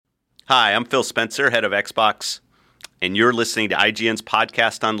Hi, I'm Phil Spencer, head of Xbox, and you're listening to IGN's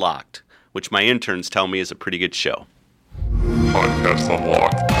Podcast Unlocked, which my interns tell me is a pretty good show. Podcast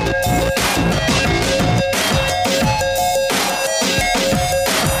Unlocked.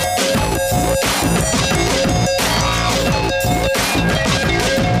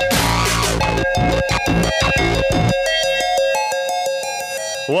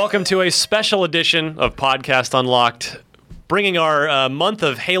 Welcome to a special edition of Podcast Unlocked, bringing our month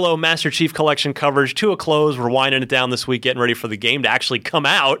of Halo Master Chief Collection coverage to a close. We're winding it down this week, getting ready for the game to actually come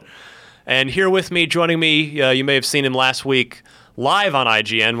out. And here with me, joining me, you may have seen him last week live on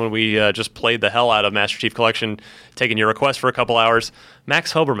IGN when we just played the hell out of Master Chief Collection, taking your request for a couple hours.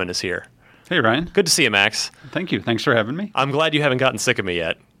 Max Hoberman is here. Hey, Ryan. Good to see you, Max. Thank you. Thanks for having me. I'm glad you haven't gotten sick of me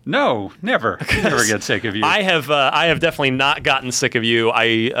yet. No, never. Never get sick of you. I have definitely not gotten sick of you.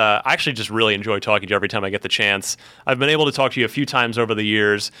 I actually just really enjoy talking to you every time I get the chance. I've been able to talk to you a few times over the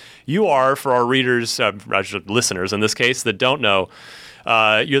years. You are, for our readers, listeners in this case, that don't know,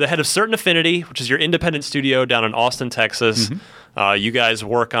 you're the head of Certain Affinity, which is your independent studio down in Austin, Texas. Mm-hmm. You guys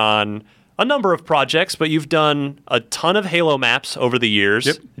work on a number of projects, but you've done a ton of Halo maps over the years,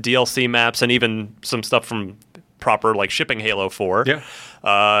 Yep. DLC maps, and even some stuff from proper, like, shipping Halo 4. Yeah.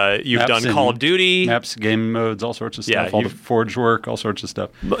 You've Maps done Call of Duty. Maps, game modes, all sorts of stuff. Yeah, all the Forge work, all sorts of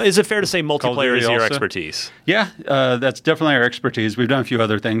stuff. Is it fair to say multiplayer is Duty your also. expertise? Yeah, that's definitely our expertise. We've done a few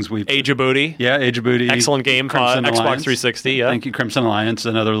other things. Age of Booty. Yeah, Age of Booty. Excellent game, Crimson Xbox Alliance. 360. Yeah. Thank you, Crimson Alliance,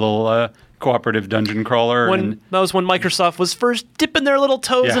 another little cooperative dungeon crawler. That was when Microsoft was first dipping their little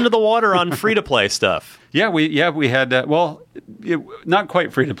toes Yeah. into the water on free-to-play stuff. Yeah, we had not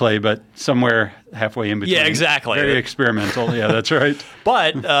quite free to play, but somewhere halfway in between. Yeah, exactly. Very experimental. Yeah, that's right.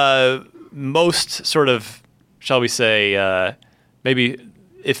 But most sort of, shall we say, maybe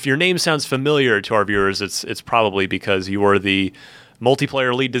if your name sounds familiar to our viewers, it's probably because you were the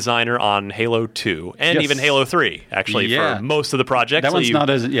multiplayer lead designer on Halo 2 and Yes. even Halo 3, actually, Yeah. for most of the projects. That So one's you- not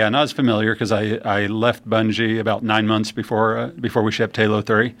as familiar because I left Bungie about 9 months before we shipped Halo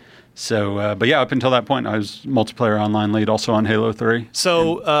 3. So, but yeah, up until that point, I was multiplayer online lead also on Halo 3.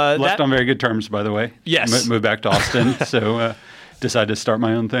 So Left on very good terms, by the way. Yes. Moved back to Austin, so decided to start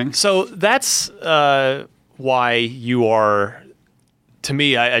my own thing. So that's why you are, to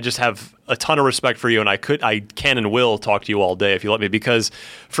me, I just have a ton of respect for you, and I can and will talk to you all day if you let me, because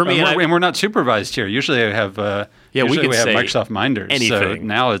for me, And we're not supervised here. Usually I have usually we have say Microsoft Minders. So anything.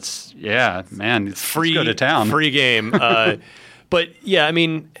 now it's, free, let's go to town. free game. But yeah, I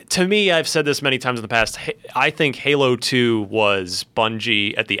mean, to me, I've said this many times in the past, I think Halo 2 was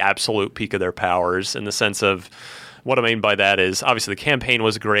Bungie at the absolute peak of their powers, in the sense of, what I mean by that is, obviously the campaign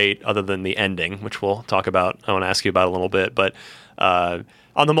was great, other than the ending, which we'll talk about, I want to ask you about a little bit, but on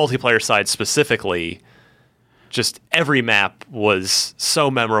the multiplayer side specifically, just every map was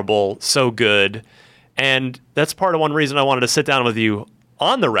so memorable, so good, and that's part of one reason I wanted to sit down with you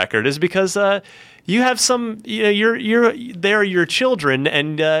on the record, is because you have some, they're your children,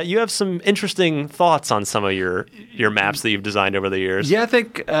 and you have some interesting thoughts on some of your maps that you've designed over the years. Yeah, I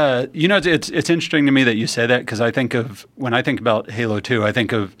think it's interesting to me that you say that, because when I think about Halo 2, I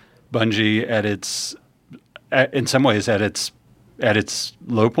think of Bungie in some ways at its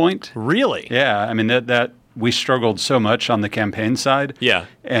low point. Really? Yeah, I mean that we struggled so much on the campaign side. Yeah.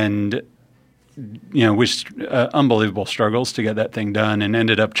 And unbelievable struggles to get that thing done, and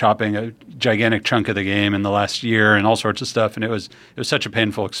ended up chopping a gigantic chunk of the game in the last year and all sorts of stuff. And it was such a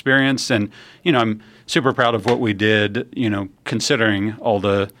painful experience. And I'm super proud of what we did, considering all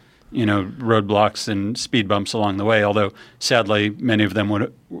the roadblocks and speed bumps along the way. Although sadly, many of them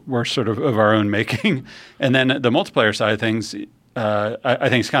were sort of our own making. And then the multiplayer side of things, I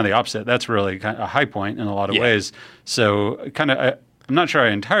think it's kind of the opposite. That's really kind of a high point in a lot of ways. So I'm not sure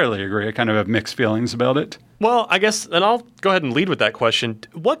I entirely agree. I kind of have mixed feelings about it. Well, I guess, and I'll go ahead and lead with that question.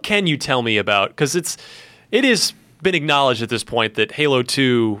 What can you tell me about, because it has been acknowledged at this point that Halo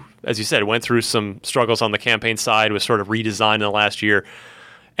 2, as you said, went through some struggles on the campaign side, was sort of redesigned in the last year,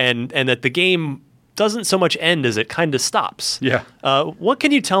 and that the game doesn't so much end as it kind of stops. Yeah. What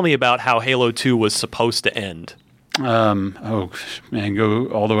can you tell me about how Halo 2 was supposed to end? Go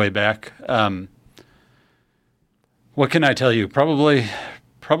all the way back. What can I tell you? Probably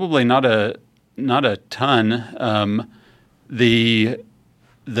not a ton. The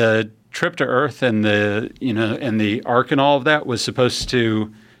trip to Earth and the Ark and all of that was supposed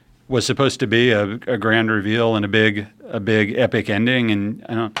to be a grand reveal and a big epic ending. And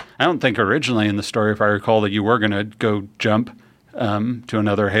I don't think originally in the story, if I recall, that you were going to go jump to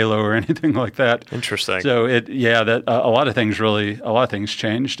another Halo or anything like that. Interesting. So a lot of things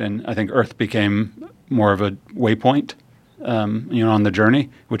changed, and I think Earth became more of a waypoint on the journey,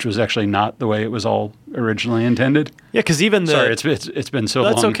 which was actually not the way it was all originally intended. Yeah, because even the Sorry, it's been so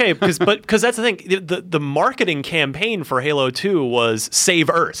long. that's okay because that's the thing. The marketing campaign for Halo 2 was save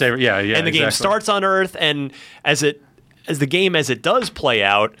Earth. Yeah, And the game exactly. starts on Earth, and as the game does play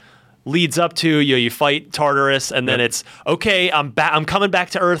out, leads up to you fight Tartarus, and then it's okay. I'm coming back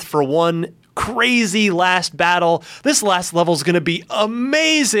to Earth for one crazy last battle. This last level is going to be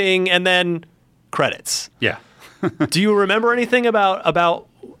amazing, and then credits. Yeah. Do you remember anything about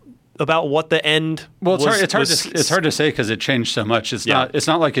what the end? Well, was, it's hard to say because it changed so much. It's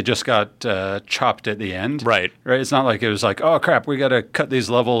not like it just got chopped at the end, Right. It's not like it was like, oh crap, we got to cut these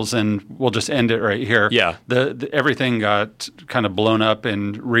levels and we'll just end it right here. Yeah. The everything got kind of blown up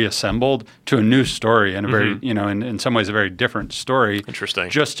and reassembled to a new story and a very in some ways a very different story. Interesting.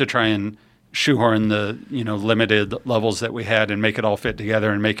 Just to try and shoehorn the limited levels that we had and make it all fit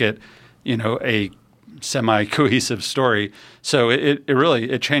together and make it a semi-cohesive story. So it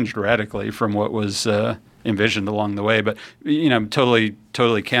really changed radically from what was envisioned along the way. But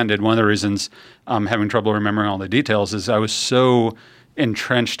totally candid. One of the reasons I'm having trouble remembering all the details is I was so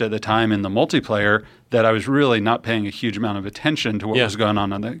entrenched at the time in the multiplayer that I was really not paying a huge amount of attention to what was going on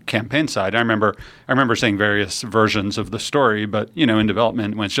the campaign side. I remember seeing various versions of the story, but in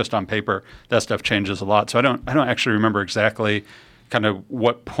development when it's just on paper, that stuff changes a lot. So I don't actually remember exactly kind of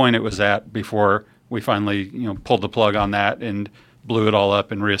what point it was at before we finally, pulled the plug on that and blew it all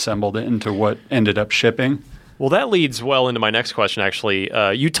up and reassembled it into what ended up shipping. Well, that leads well into my next question, actually.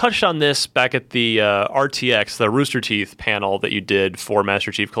 You touched on this back at the RTX, the Rooster Teeth panel that you did for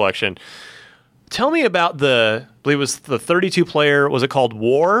Master Chief Collection. Tell me about I believe it was the 32-player, was it called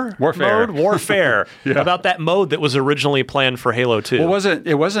Warfare mode? Warfare. About that mode that was originally planned for Halo 2. Well,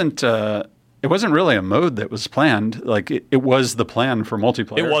 it wasn't really a mode that was planned. Like it was the plan for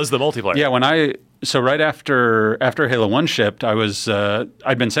multiplayer. It was the multiplayer. Yeah, so right after Halo 1 shipped,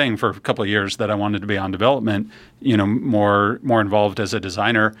 I'd been saying for a couple of years that I wanted to be on development, more involved as a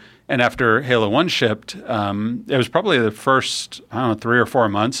designer. And after Halo 1 shipped, it was probably the first, 3 or 4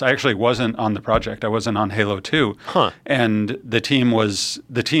 months. I actually wasn't on the project. I wasn't on Halo 2. And the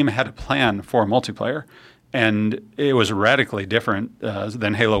team had a plan for multiplayer. And it was radically different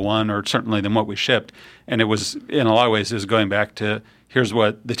than Halo 1 or certainly than what we shipped. And it was, in a lot of ways, it was going back to here's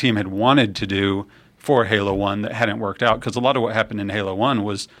what the team had wanted to do for Halo 1 that hadn't worked out. Because a lot of what happened in Halo 1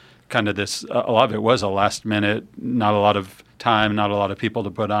 was kind of this, a lot of it was a last minute, not a lot of time, not a lot of people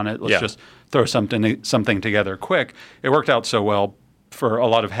to put on it. Let's just throw something together quick. It worked out so well for a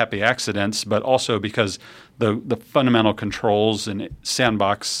lot of happy accidents, but also because the fundamental controls and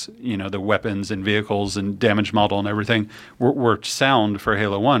sandbox, the weapons and vehicles and damage model and everything were sound for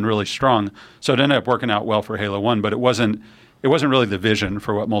Halo 1, really strong. So it ended up working out well for Halo 1, but it wasn't really the vision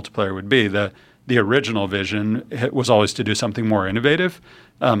for what multiplayer would be. The original vision was always to do something more innovative.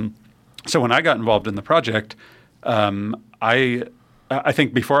 So when I got involved in the project, I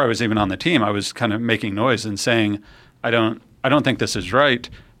think before I was even on the team, I was kind of making noise and saying, I don't think this is right,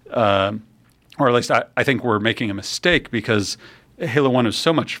 or at least I think we're making a mistake because Halo 1 was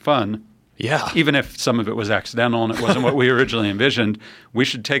so much fun. Yeah. Even if some of it was accidental and it wasn't what we originally envisioned, we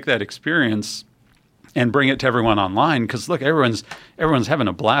should take that experience and bring it to everyone online because look, everyone's having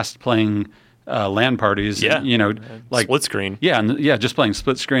a blast playing LAN parties. Yeah. Like split screen. Yeah, just playing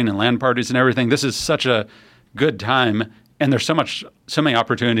split screen and LAN parties and everything. This is such a good time. And there's so many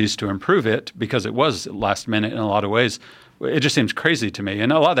opportunities to improve it because it was last minute in a lot of ways. It just seems crazy to me.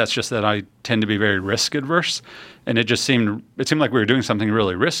 And a lot of that's just that I tend to be very risk adverse. And it seemed like we were doing something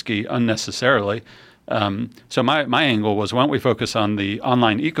really risky unnecessarily. So my angle was, why don't we focus on the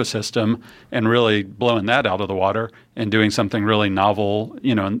online ecosystem and really blowing that out of the water and doing something really novel,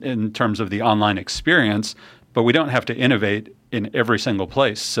 in terms of the online experience, but we don't have to innovate in every single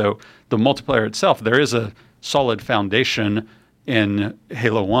place. So the multiplayer itself, there is a solid foundation in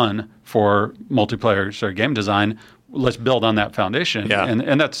Halo 1 for multiplayer game design. Let's build on that foundation. Yeah.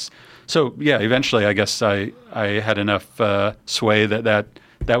 And that's, so yeah, eventually I guess I had enough sway that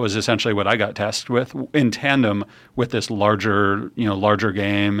was essentially what I got tasked with in tandem with this larger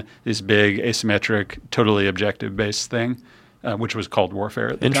game, this big asymmetric, totally objective based thing, which was called Warfare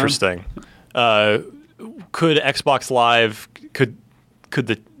at the time. Interesting. Could Xbox Live, could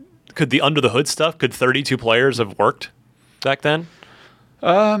the under the hood stuff, could 32 players have worked back then?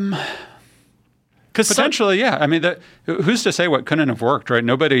 Potentially, yeah. I mean, who's to say what couldn't have worked, right?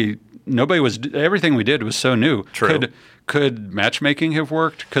 Nobody was. Everything we did was so new. True. Could matchmaking have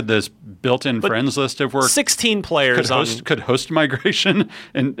worked? Could this built-in friends list have worked? 16 players could host migration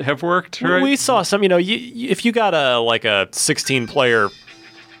and have worked? Right? We saw some. If you got a 16-player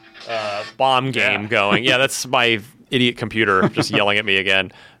bomb game going, that's my idiot computer just yelling at me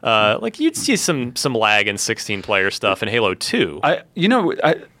again. Like you'd see some lag in 16-player stuff in Halo 2.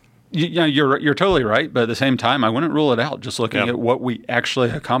 You're totally right, but at the same time, I wouldn't rule it out. Just looking at what we actually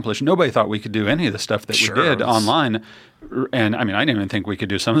accomplished, nobody thought we could do any of the stuff that we did online. And I mean, I didn't even think we could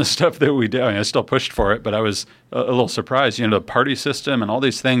do some of the stuff that we did. I mean, I still pushed for it, but I was a little surprised. The party system and all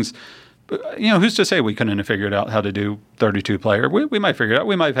these things. Who's to say we couldn't have figured out how to do 32-player? We might figure it out.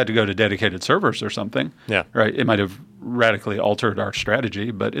 We might have had to go to dedicated servers or something. Yeah. Right. It might have radically altered our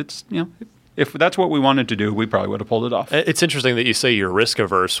strategy, but it's if that's what we wanted to do, we probably would have pulled it off. It's interesting that you say you're risk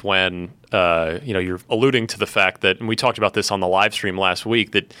averse when you're alluding to the fact that, and we talked about this on the live stream last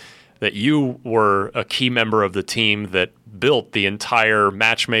week, that you were a key member of the team that built the entire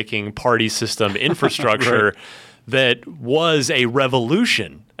matchmaking party system infrastructure right. that was a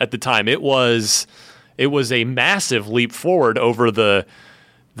revolution at the time. It was a massive leap forward over the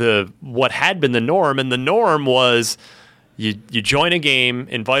what had been the norm, and the norm was you join a game,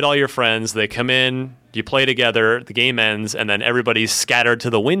 invite all your friends, they come in, you play together, the game ends, and then everybody's scattered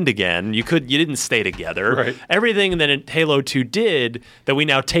to the wind again. You didn't stay together. Right. Everything that Halo 2 did that we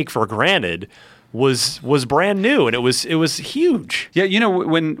now take for granted was brand new, and it was huge. Yeah,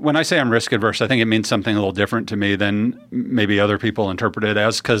 when I say I'm risk adverse, I think it means something a little different to me than maybe other people interpret it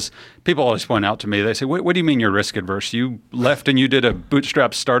as, because people always point out to me, they say, what do you mean you're risk adverse? You left and you did a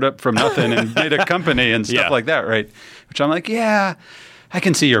bootstrap startup from nothing and made a company and stuff like that, right? Which I'm like, yeah, I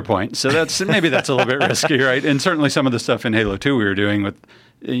can see your point. So maybe that's a little bit risky, right? And certainly some of the stuff in Halo 2 we were doing with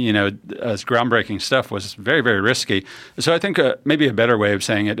as groundbreaking stuff was very, very risky. So I think maybe a better way of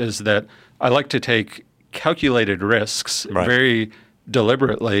saying it is that I like to take calculated risks very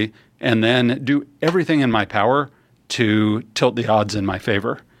deliberately and then do everything in my power to tilt the odds in my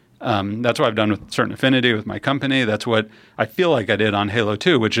favor. That's what I've done with Certain Affinity, with my company. That's what I feel like I did on Halo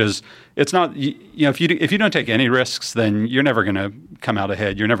 2, which is it's not if you don't take any risks, then you're never going to come out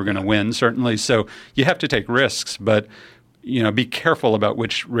ahead. You're never going to win, certainly. So you have to take risks, but be careful about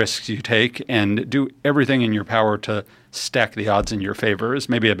which risks you take and do everything in your power to stack the odds in your favor is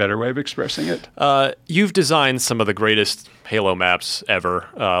maybe a better way of expressing it. You've designed some of the greatest Halo maps ever,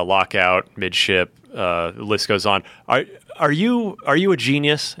 Lockout, Midship, the list goes on. Are you a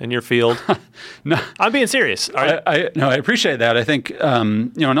genius in your field? No. I'm being serious. I appreciate that. I think,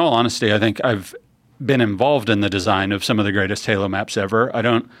 in all honesty, I think I've been involved in the design of some of the greatest Halo maps ever. I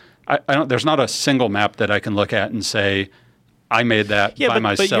don't, there's not a single map that I can look at and say, I made that by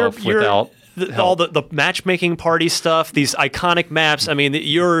myself without help. All the matchmaking party stuff, these iconic maps. I mean,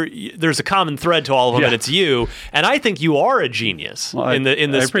 there's a common thread to all of them, and it's you. And I think you are a genius in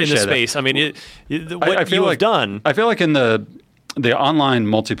the space. I mean, what you have done. I feel like in the online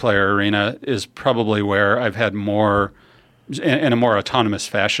multiplayer arena is probably where I've had more, in a more autonomous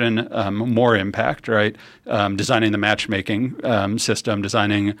fashion, more impact. Right, designing the matchmaking system,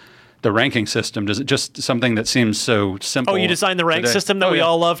 designing the ranking system, just something that seems so simple. Oh, you designed the rank system that we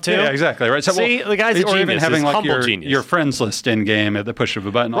all love too? Yeah, exactly. Right. So, see, the guy's a genius. Or even having like genius. your friends list in game at the push of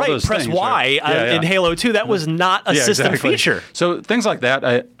a button. All those press things, Y in Halo 2. That was not a system feature. So things like that,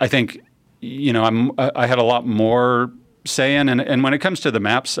 I think, I had a lot more say in. And when it comes to the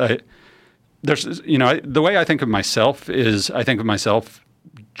maps, the way I think of myself is I think of myself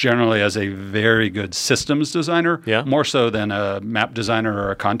generally as a very good systems designer, more so than a map designer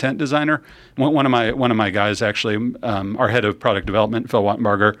or a content designer. One of my guys, actually, our head of product development, Phil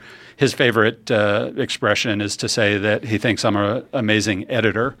Wattenbarger, his favorite expression is to say that he thinks I'm an amazing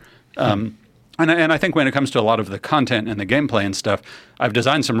editor. And I think when it comes to a lot of the content and the gameplay and stuff, I've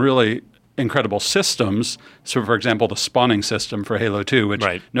designed some really incredible systems. So, for example, the spawning system for Halo 2, which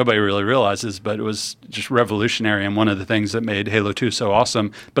nobody really realizes, but it was just revolutionary and one of the things that made Halo 2 so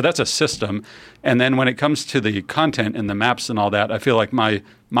awesome. But that's a system. And then when it comes to the content and the maps and all that, I feel like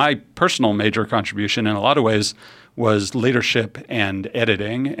my personal major contribution in a lot of ways was leadership and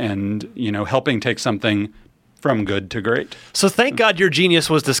editing and, helping take something from good to great. So thank God your genius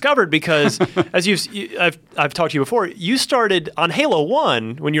was discovered, because as I've talked to you before, you started on Halo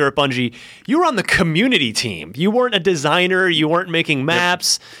 1 when you were at Bungie. You were on the community team. You weren't a designer. You weren't making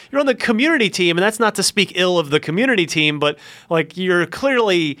maps. You're on the community team, and that's not to speak ill of the community team, but like you're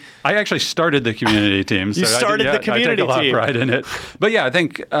clearly... I actually started the community team. You started the community team. I take a lot of pride in it. But yeah, I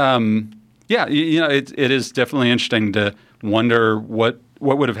think, it is definitely interesting to wonder what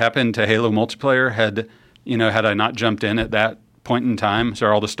would have happened to Halo multiplayer had I not jumped in at that point in time. So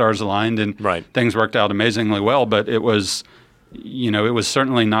all the stars aligned and things worked out amazingly well. But it was, it was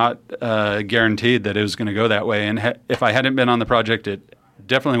certainly not guaranteed that it was going to go that way. And if I hadn't been on the project, it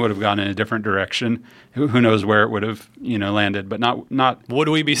definitely would have gone in a different direction. Who knows where it would have landed, but not. Would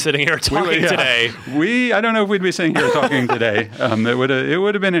we be sitting here talking today? I don't know if we'd be sitting here talking today. It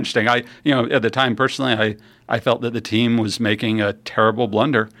would have been interesting. At the time personally, I felt that the team was making a terrible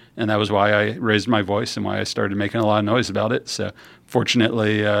blunder, and that was why I raised my voice and why I started making a lot of noise about it. So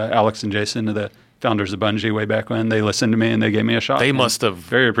fortunately, Alex and Jason, the founders of Bungie way back when, they listened to me and they gave me a shot. They must have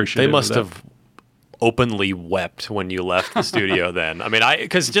very appreciative. They must have openly wept when you left the studio then. I mean,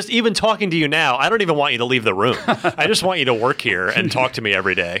 because just even talking to you now, I don't even want you to leave the room. I just want you to work here and talk to me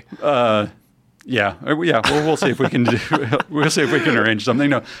every day. Yeah. We'll see if we can we'll see if we can arrange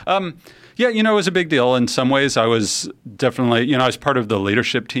something. No. It was a big deal. In some ways, I was definitely, I was part of the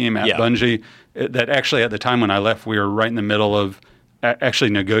leadership team at Bungie. That actually, at the time when I left, we were right in the middle of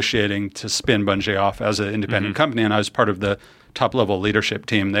actually negotiating to spin Bungie off as an independent company, and I was part of the top-level leadership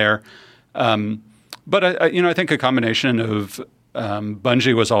team there. But I think a combination of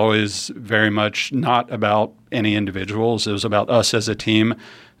Bungie was always very much not about any individuals. It was about us as a team.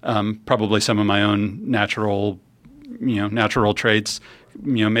 Probably some of my own natural traits,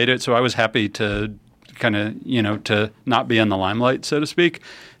 made it. So I was happy to kind of, to not be in the limelight, so to speak.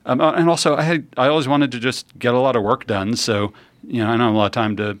 And also, I always wanted to just get a lot of work done. So I don't have a lot of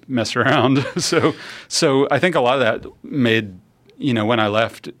time to mess around. so I think a lot of that made. When I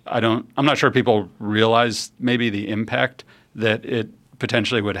left, I'm not sure people realize maybe the impact that it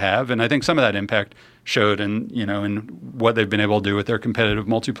potentially would have, and I think some of that impact showed in what they've been able to do with their competitive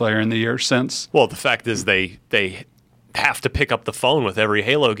multiplayer in the years since. Well, the fact is they have to pick up the phone with every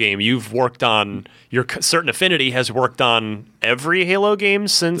Halo game. You've worked on your Certain Affinity has worked on every Halo game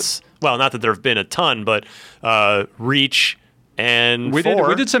since. Well, not that there have been a ton, but Reach. And we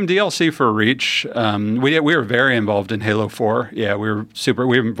did some DLC for Reach. We were very involved in Halo 4. Yeah, we were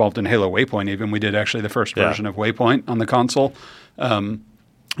involved in Halo Waypoint even. We did actually the first version of Waypoint on the console.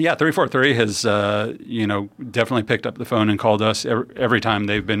 343 has definitely picked up the phone and called us every time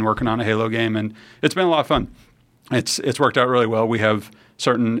they've been working on a Halo game, and it's been a lot of fun. It's worked out really well. We have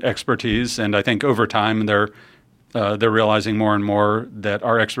certain expertise, and I think over time they're realizing more and more that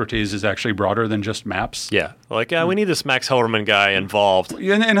our expertise is actually broader than just maps. Yeah, we need this Max Hellerman guy involved.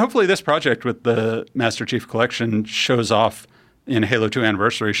 And hopefully this project with the Master Chief Collection shows off, in Halo 2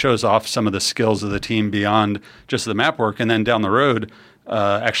 Anniversary, shows off some of the skills of the team beyond just the map work. And then down the road,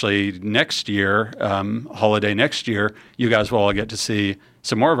 actually next year, holiday next year, you guys will all get to see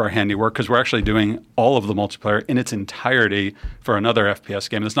some more of our handiwork because we're actually doing all of the multiplayer in its entirety for another FPS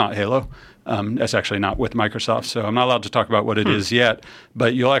game. It's not Halo. That's actually not with Microsoft, so I'm not allowed to talk about what it is yet.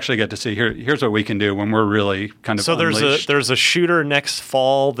 But you'll actually get to see here's what we can do when we're really kind of. So unleashed. there's a shooter next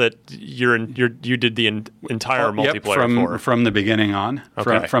fall that you did the entire multiplayer from the beginning on,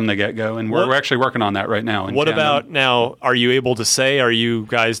 from the get go, and we're actually working on that right now. What about now? Are you able to say? Are you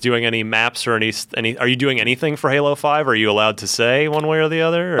guys doing any maps or any? Are you doing anything for Halo 5? Are you allowed to say one way or the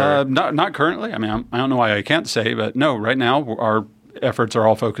other? Or? Not currently. I mean, I don't know why I can't say, but no. Right now, our efforts are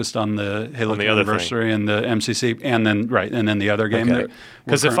all focused on the Halo Anniversary and the MCC, and then the other game that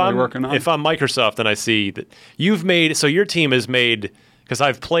we're currently working on. If I'm Microsoft and I see that you've made, so your team has made, because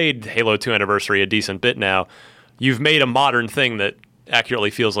I've played Halo 2 Anniversary a decent bit now, you've made a modern thing that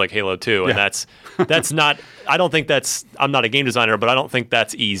accurately feels like Halo 2, and that's not. I don't think that's. I'm not a game designer, but I don't think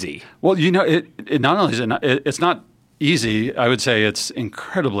that's easy. Well, it not only is it's not easy. I would say it's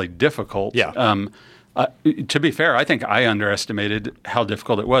incredibly difficult. Yeah. To be fair, I think I underestimated how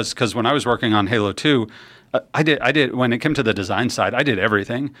difficult it was because when I was working on Halo 2, I did when it came to the design side, I did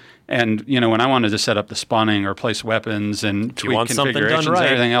everything. And when I wanted to set up the spawning or place weapons and tweak configurations and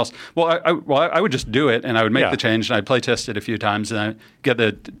everything else, I would just do it and I would make the change and I'd play test it a few times and I'd get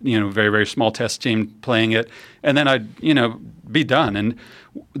the very, very small test team playing it and then I'd be done. And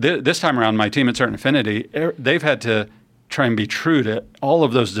this time around, my team at Certain Affinity, they've had to try and be true to all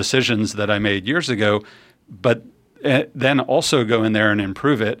of those decisions that I made years ago, but then also go in there and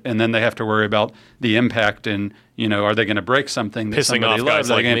improve it. And then they have to worry about the impact and, are they going to break something that somebody loves?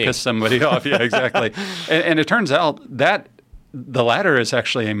 Are they going to piss somebody off? Yeah, exactly. And it turns out that the latter is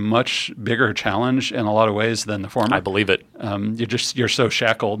actually a much bigger challenge in a lot of ways than the former. I believe it. You're so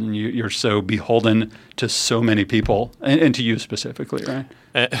shackled and you're so beholden to so many people and to you specifically, right?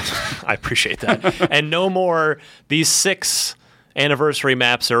 I appreciate that. And no more, these 6 anniversary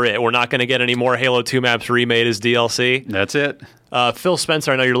maps are it. We're not going to get any more Halo 2 maps remade as DLC. That's it. Phil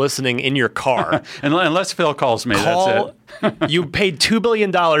Spencer, I know you're listening in your car. Unless Phil calls me, that's it. You paid $2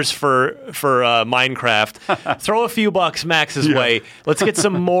 billion for Minecraft. Throw a few bucks Max's way. Let's get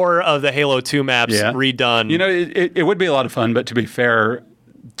some more of the Halo 2 maps redone. It would be a lot of fun, but to be fair,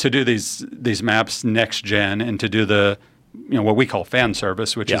 to do these maps next gen and to do the what we call fan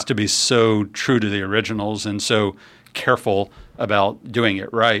service, which is to be so true to the originals and so careful about doing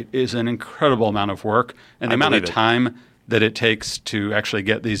it right, is an incredible amount of work. And the amount of time that it takes to actually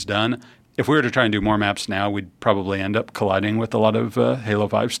get these done. If we were to try and do more maps now, we'd probably end up colliding with a lot of Halo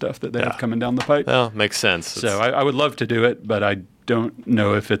 5 stuff that they have coming down the pipe. Well, makes sense. So I would love to do it, but I don't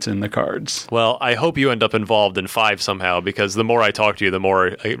know if it's in the cards. Well, I hope you end up involved in 5 somehow, because the more I talk to you, the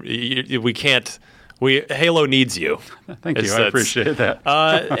more Halo needs you. Thank you. I appreciate that.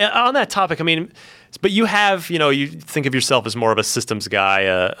 On that topic, I mean, but you have, you think of yourself as more of a systems guy,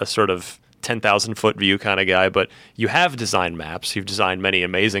 a sort of 10,000-foot view kind of guy, but you have designed maps. You've designed many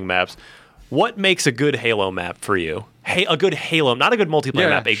amazing maps. What makes a good Halo map for you? A good Halo, not a good multiplayer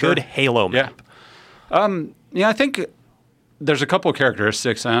map, a good Halo map. I think there's a couple of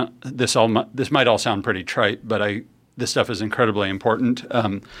characteristics. This might all sound pretty trite, but this stuff is incredibly important.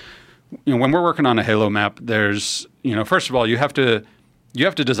 When we're working on a Halo map, there's first of all you have to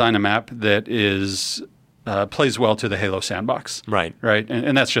design a map that is plays well to the Halo sandbox. Right.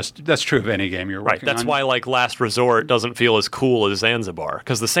 And that's true of any game you're working on. That's why Last Resort doesn't feel as cool as Zanzibar,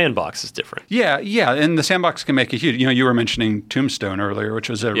 because the sandbox is different. Yeah, and the sandbox can make a huge. You were mentioning Tombstone earlier, which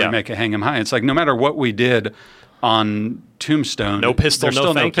was a remake of Hang 'em High. It's like no matter what we did on Tombstone, no pistol, there's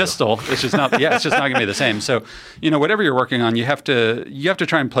still no pistol. It's just not. It's just not going to be the same. So, whatever you're working on, you have to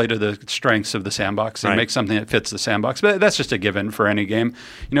try and play to the strengths of the sandbox and make something that fits the sandbox. But that's just a given for any game.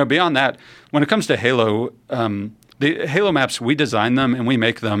 Beyond that, when it comes to Halo, the Halo maps, we design them and we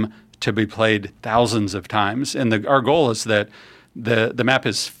make them to be played thousands of times. And our goal is that the map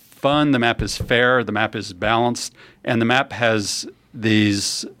is fun, the map is fair, the map is balanced, and the map has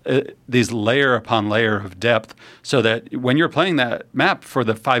these layer upon layer of depth, so that when you're playing that map for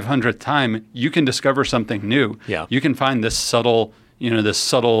the 500th time, you can discover something new. Yeah. You can find this subtle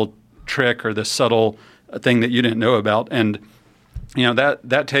trick or this subtle thing that you didn't know about, and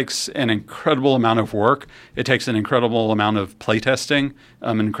that takes an incredible amount of work. It takes an incredible amount of playtesting,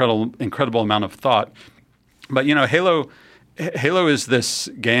 an incredible amount of thought. But Halo is this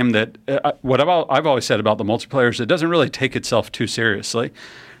game that I've always said about the multiplayer is it doesn't really take itself too seriously,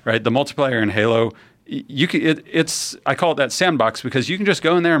 right? The multiplayer in Halo, I call it that sandbox because you can just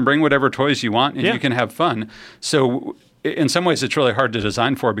go in there and bring whatever toys you want and you can have fun. So in some ways it's really hard to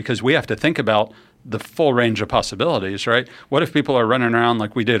design for because we have to think about the full range of possibilities, right? What if people are running around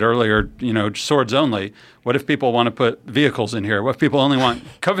like we did earlier, swords only? What if people want to put vehicles in here? What if people only want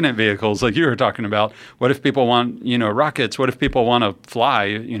Covenant vehicles like you were talking about? What if people want, rockets? What if people want to fly,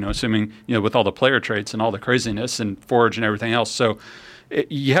 assuming, with all the player traits and all the craziness and Forge and everything else? So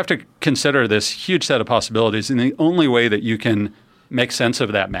you have to consider this huge set of possibilities. And the only way that you can make sense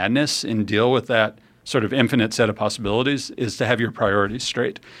of that madness and deal with that sort of infinite set of possibilities is to have your priorities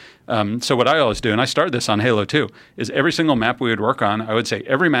straight. So what I always do, and I started this on Halo 2, is every single map we would work on, I would say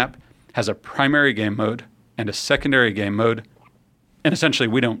every map has a primary game mode and a secondary game mode. And essentially,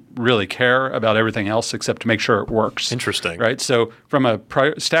 we don't really care about everything else except to make sure it works. Interesting. Right? So from a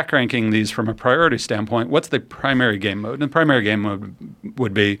stack ranking these from a priority standpoint, what's the primary game mode? And the primary game mode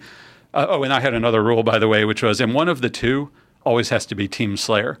would be, and I had another rule, by the way, which was in one of the two, always has to be Team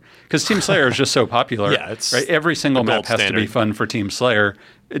Slayer. Because Team Slayer is just so popular. It's right? Every single map has standard. to be fun for Team Slayer.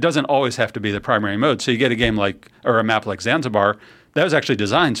 It doesn't always have to be the primary mode. So you get a game or a map like Zanzibar, that was actually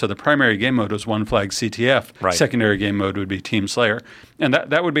designed so the primary game mode was one flag CTF. Right. Secondary game mode would be Team Slayer. And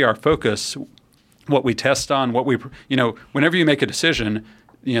that would be our focus, what we test on, whenever you make a decision,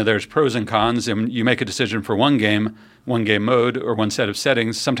 there's pros and cons, and you make a decision for one game mode or one set of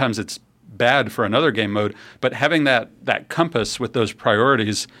settings. Sometimes it's bad for another game mode, but having that compass with those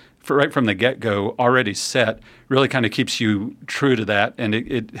priorities right from the get-go already set really kind of keeps you true to that, and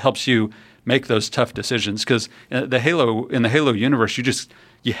it helps you make those tough decisions because in the Halo universe,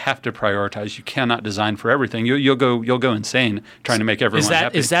 you have to prioritize. You cannot design for everything. You'll go insane trying to make everyone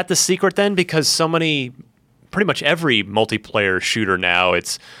happy. Is that the secret then? Because pretty much every multiplayer shooter now,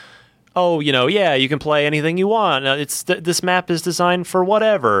 it's you can play anything you want. This map is designed for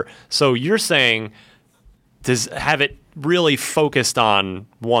whatever. So you're saying have it really focused on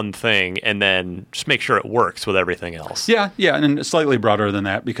one thing and then just make sure it works with everything else. Yeah, and slightly broader than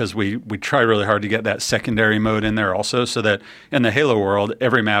that because we try really hard to get that secondary mode in there also so that in the Halo world,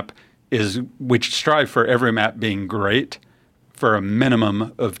 we strive for every map being great for a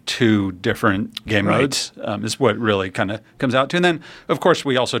minimum of 2 different game modes is what really kind of comes out to. And then, of course,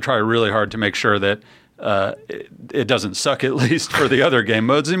 we also try really hard to make sure that it doesn't suck, at least for the other game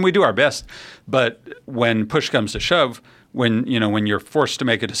modes, and we do our best. But when push comes to shove, when you're forced to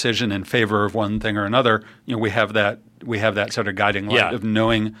make a decision in favor of one thing or another, we have that sort of guiding light of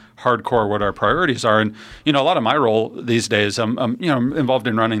knowing hardcore what our priorities are. And a lot of my role these days, I'm involved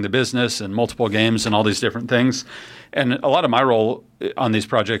in running the business and multiple games and all these different things. And a lot of my role on these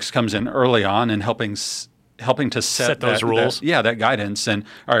projects comes in early on in helping to set those rules. That guidance. And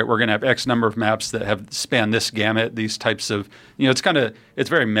all right, we're going to have X number of maps that have spanned this gamut, these types of, it's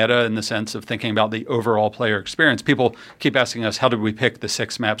very meta in the sense of thinking about the overall player experience. People keep asking us, how did we pick the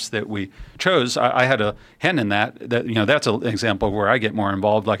 6 maps that we chose? I had a hand in that. That's an example where I get more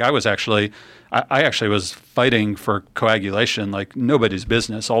involved. Like I actually was fighting for coagulation like nobody's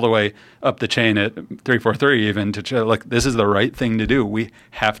business all the way up the chain at 343 even to like, this is the right thing to do. We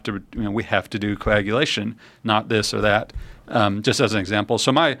have to do coagulation, not this or that. Just as an example.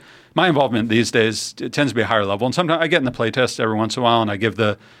 So my involvement these days, it tends to be a higher level. And sometimes I get in the playtest every once in a while and I give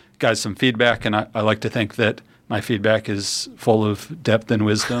the guys some feedback. And I like to think that my feedback is full of depth and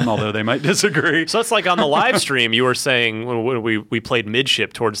wisdom, although they might disagree. So it's like on the live stream, you were saying when we played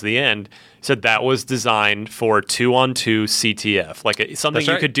midship towards the end, you said that was designed for 2-on-2 CTF, like something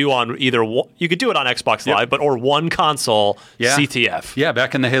you could do on either you could do it on Xbox Live, or one console CTF. Yeah,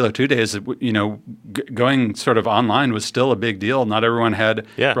 back in the Halo 2 days, going sort of online was still a big deal. Not everyone had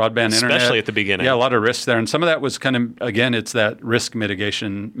broadband internet, especially at the beginning. Yeah, a lot of risks there, and some of that was kind of, again, it's that risk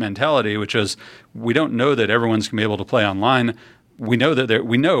mitigation mentality, which is we don't know that everyone's going to be able to play online. We know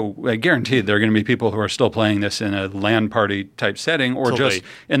that guaranteed there are going to be people who are still playing this in a LAN party type setting or just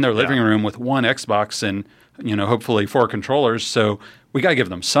in their living room with one Xbox and hopefully 4 controllers. So we got to give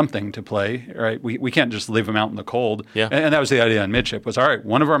them something to play, right? We can't just leave them out in the cold. Yeah. And that was the idea on Midship was, all right,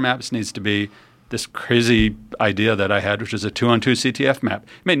 one of our maps needs to be this crazy idea that I had, which is a 2-on-2 CTF map.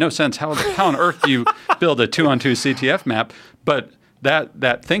 It made no sense. How on earth do you build a 2-on-2 CTF map? But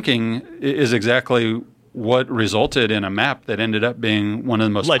that thinking is exactly what resulted in a map that ended up being one of the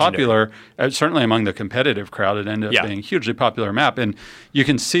most popular, certainly among the competitive crowd. It ended up being a hugely popular map. And you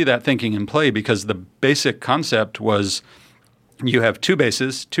can see that thinking in play because the basic concept was you have 2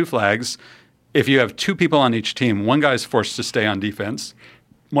 bases, 2 flags. If you have 2 people on each team, one guy's forced to stay on defense,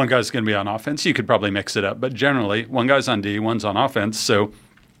 one guy's going to be on offense. You could probably mix it up, but generally one guy's on D, one's on offense. So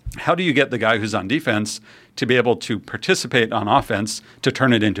how do you get the guy who's on defense to be able to participate on offense to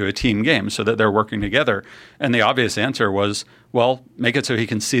turn it into a team game so that they're working together? And the obvious answer was, well, make it so he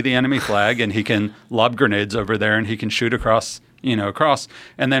can see the enemy flag and he can lob grenades over there and he can shoot across.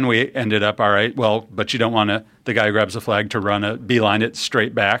 And then we ended up, all right, well, but you don't want the guy who grabs the flag to run a beeline it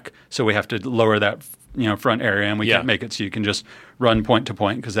straight back. So we have to lower that front area, and we can't make it so you can just run point to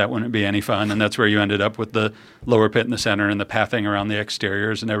point because that wouldn't be any fun. And that's where you ended up with the lower pit in the center and the pathing around the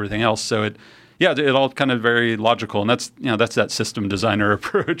exteriors and everything else. So it all kind of very logical, and that's that system designer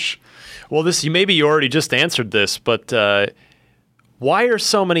approach. Well, maybe you already just answered this, but why are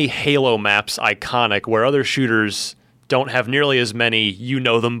so many Halo maps iconic where other shooters don't have nearly as many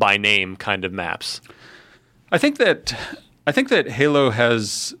them by name kind of maps? I think that Halo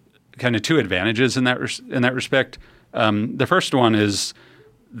has kind of 2 advantages in that respect. The first one is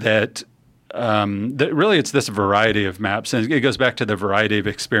that really it's this variety of maps, and it goes back to the variety of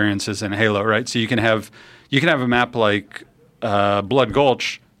experiences in Halo, right? So you can have a map like Blood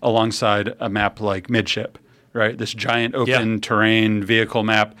Gulch alongside a map like Midship, right? This giant open terrain vehicle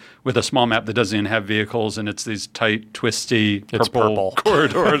map with a small map that doesn't even have vehicles, and it's these tight, twisty purple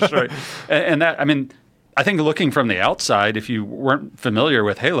corridors, right? And that, I think looking from the outside, if you weren't familiar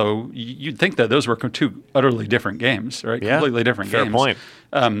with Halo, you'd think that those were 2 utterly different games, right? Yeah, completely different fair games. Point.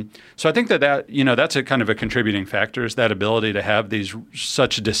 So I think that's a kind of a contributing factor, is that ability to have these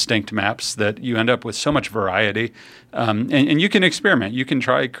such distinct maps that you end up with so much variety. And you can experiment. You can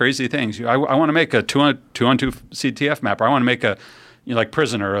try crazy things. I want to make a 2-on-2 CTF map, or I want to make a like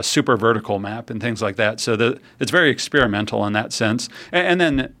Prisoner, a super vertical map and things like that. So it's very experimental in that sense. And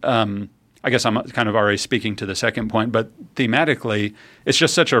then I guess I'm kind of already speaking to the second point, but thematically, it's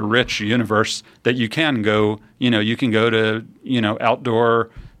just such a rich universe that you can go to, outdoor,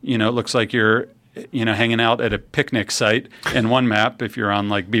 it looks like you're, hanging out at a picnic site in one map if you're on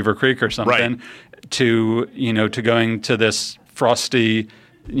like Beaver Creek or something, right, to going to this frosty,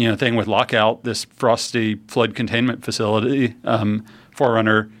 thing with Lockout, this frosty flood containment facility,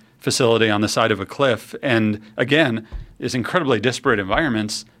 Forerunner facility on the side of a cliff. And again, is incredibly disparate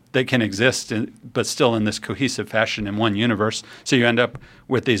environments that can exist, but still in this cohesive fashion in one universe. So you end up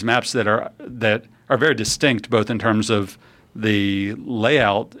with these maps that are very distinct, both in terms of the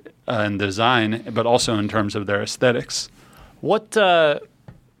layout and design, but also in terms of their aesthetics. What? That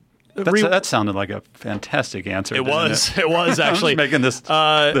sounded like a fantastic answer. It was actually I'm just making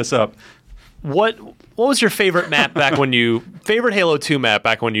this up. What was your favorite map back when you favorite Halo 2 map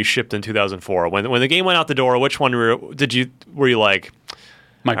back when you shipped in 2004? When the game went out the door, which one were you like?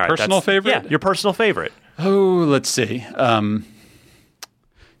 My personal favorite? Yeah, your personal favorite. Oh, let's see.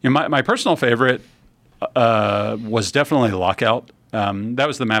 My personal favorite was definitely Lockout. That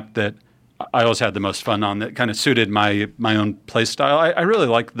was the map that I always had the most fun on. That kind of suited my own play style. I really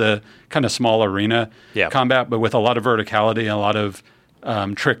like the kind of small arena combat, but with a lot of verticality and a lot of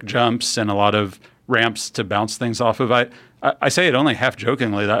trick jumps and a lot of ramps to bounce things off of. I say it only half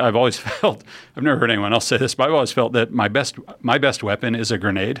jokingly that I've always felt, I've never heard anyone else say this, but I've always felt that my best weapon is a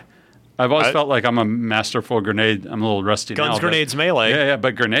grenade. I've always felt like I'm a masterful grenade. I'm a little rusty now. Guns, grenades, melee. Yeah,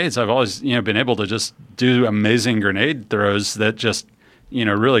 but grenades, I've always been able to just do amazing grenade throws that just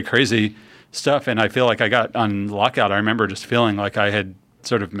really crazy stuff. And I feel like I got on Lockout. I remember just feeling like I had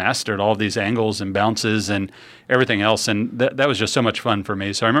sort of mastered all of these angles and bounces and everything else, and that was just so much fun for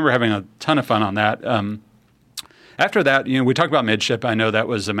me. So I remember having a ton of fun on that. After that, we talked about Midship. I know that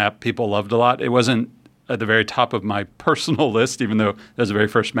was a map people loved a lot. It wasn't at the very top of my personal list, even though that was the very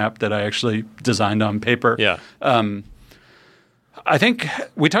first map that I actually designed on paper. Yeah. I think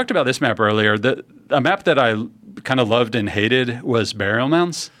we talked about this map earlier. A map that I kind of loved and hated was Burial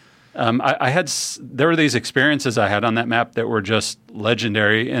Mounds. There were these experiences I had on that map that were just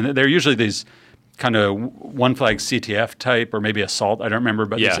legendary, and they're usually these kind of one flag CTF type or maybe Assault, I don't remember,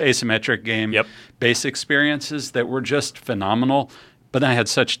 but these asymmetric game base experiences that were just phenomenal. But then I had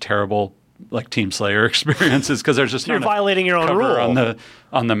such terrible Team Slayer experiences because there's just you're violating your own rule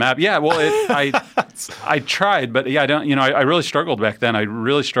on the map. Yeah, well, I tried, but I don't. I really struggled back then. I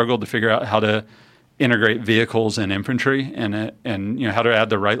really struggled to figure out how to integrate vehicles and infantry, and how to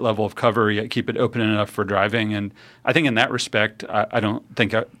add the right level of cover yet keep it open enough for driving. And I think in that respect, I don't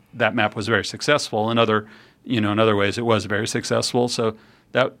think that map was very successful. In other ways, it was very successful. So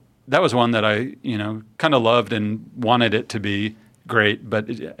that was one that I kind of loved and wanted it to be great, but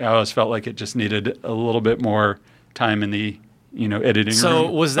I always felt like it just needed a little bit more time in the editing room. So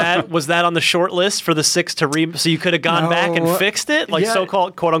was that on the short list for the 6 to so you could have gone back and fixed it,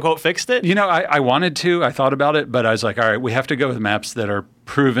 so-called quote unquote fixed it? I wanted to. I thought about it, but I was like, all right, we have to go with maps that are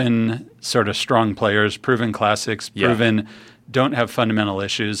proven sort of strong players, proven classics, proven don't have fundamental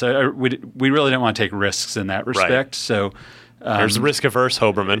issues. We really don't want to take risks in that respect. Right. So. There's risk-averse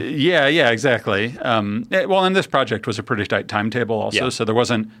Hoberman. Yeah, exactly. And this project was a pretty tight timetable also, so there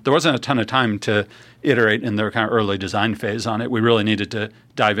wasn't a ton of time to iterate in the kind of early design phase on it. We really needed to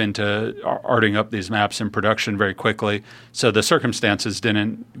dive into arting up these maps in production very quickly. So the circumstances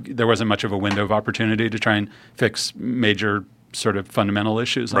there wasn't much of a window of opportunity to try and fix major sort of fundamental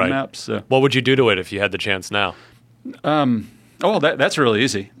issues on maps. So. What would you do to it if you had the chance now? That's really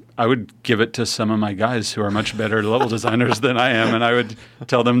easy. I would give it to some of my guys who are much better level designers than I am, and I would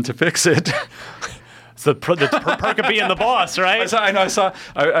tell them to fix it. It's the perk of being the boss, right?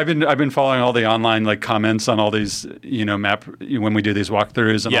 I've been following all the online comments on all these map when we do these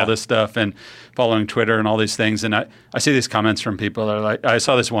walkthroughs and all this stuff, and following Twitter and all these things, and I see these comments from people that are like, I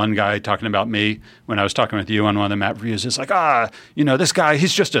saw this one guy talking about me when I was talking with you on one of the map reviews. It's like, this guy,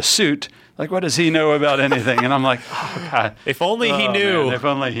 he's just a suit. Like, what does he know about anything? And I'm like, oh God, if only he knew. Man, if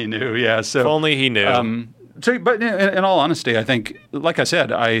only he knew. Yeah. So if only he knew. But in all honesty, I think, like I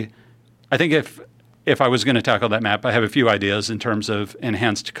said, I think if I was going to tackle that map, I have a few ideas in terms of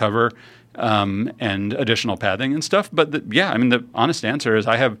enhanced cover and additional pathing and stuff. But the honest answer is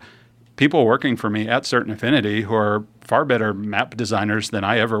I have people working for me at Certain Affinity who are far better map designers than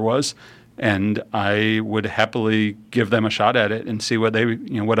I ever was. And I would happily give them a shot at it and see what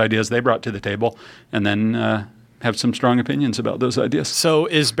what ideas they brought to the table, and then have some strong opinions about those ideas. So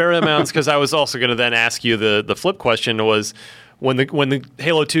is Burial Mounds, because I was also going to then ask you the flip question was, when the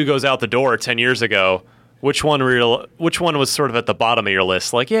Halo 2 goes out the door 10 years ago, which one was sort of at the bottom of your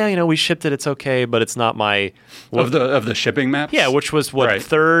list? Like, we shipped it, it's okay, but it's not my of the shipping maps. Yeah, which was what,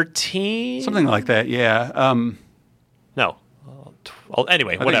 13? Something like that. Yeah. No.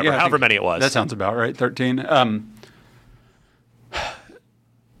 Anyway, whatever. However many it was. That sounds about right. 13.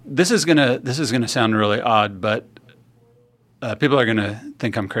 This is gonna sound really odd, but people are gonna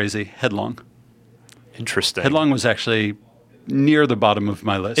think I'm crazy. Headlong. Interesting. Headlong was actually near the bottom of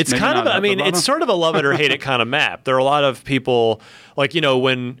my list. It's kind of, it's sort of a love it or hate it kind of map. There are a lot of people, like,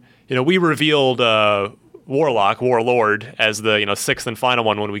 when we revealed Warlord as the sixth and final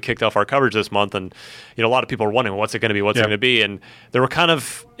one when we kicked off our coverage this month, and a lot of people were wondering what's it going to be, and there were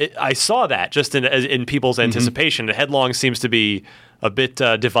I saw that just in people's anticipation. Headlong seems to be a bit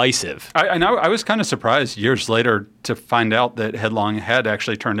divisive. I was kind of surprised years later to find out that Headlong had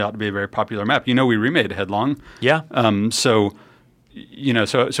actually turned out to be a very popular map. We remade Headlong. Yeah. So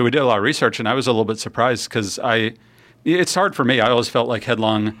so we did a lot of research, and I was a little bit surprised because it's hard for me. I always felt like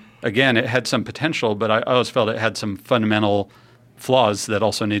Headlong, again, it had some potential, but I always felt it had some fundamental flaws that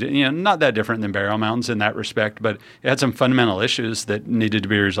also needed, not that different than Burial Mountains in that respect, but it had some fundamental issues that needed to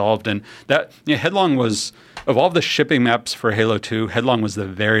be resolved. And that Headlong was, of all the shipping maps for Halo 2, Headlong was the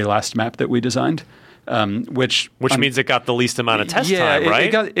very last map that we designed, which means it got the least amount of test time,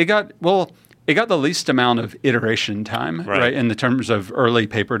 right? It got the least amount of iteration time, right? In the terms of early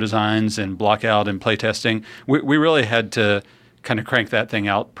paper designs and blockout and playtesting. We really had to kind of crank that thing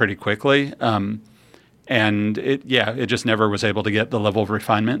out pretty quickly. And it just never was able to get the level of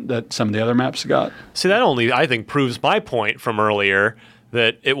refinement that some of the other maps got. See, that only, I think, proves my point from earlier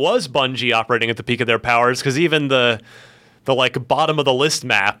that it was Bungie operating at the peak of their powers, because even the like bottom of the list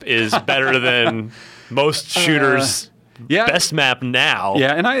map is better than most shooters' best map now.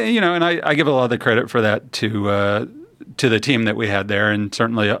 Yeah, and I give a lot of the credit for that to the team that we had there, and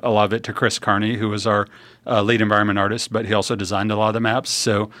certainly a lot of it to Chris Carney, who was our lead environment artist, but he also designed a lot of the maps.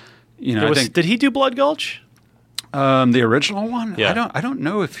 So, I think, did he do Blood Gulch? The original one? Yeah. I don't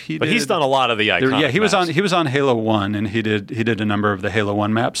know if he did. But he's done a lot of the iconic he was maps. He was on Halo 1, and he did a number of the Halo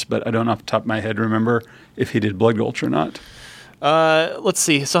 1 maps, but I don't off the top of my head remember if he did Blood Gulch or not. Let's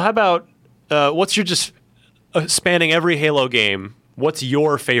see. So how about what's your just spanning every Halo game, what's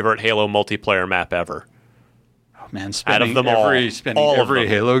your favorite Halo multiplayer map ever? Oh man, out of them every all.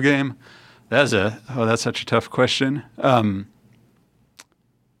 Halo game. That's such a tough question.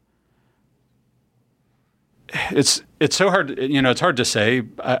 It's so hard. It's hard to say.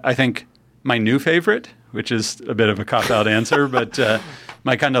 I think my new favorite, which is a bit of a cop-out answer, but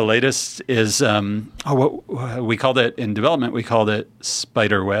my kind of latest is what we called it in development. We called it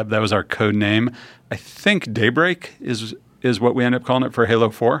Spiderweb. That was our code name. I think Daybreak is what we end up calling it for Halo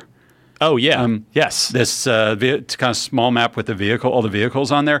 4. Oh yeah, yes. This kind of small map with all the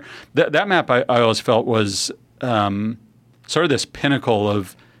vehicles on there. That map I always felt was sort of this pinnacle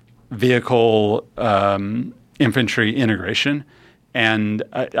of vehicle infantry integration. And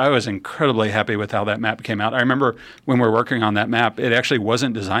I was incredibly happy with how that map came out. I remember when we were working on that map, it actually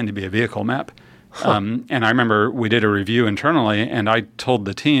wasn't designed to be a vehicle map. And I remember we did a review internally, and I told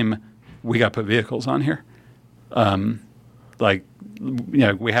the team, we got to put vehicles on here.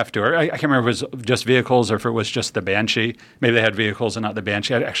 We have to. Or I can't remember if it was just vehicles or if it was just the Banshee. Maybe they had vehicles and not the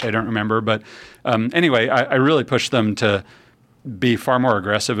Banshee. I don't remember. But anyway, I really pushed them to be far more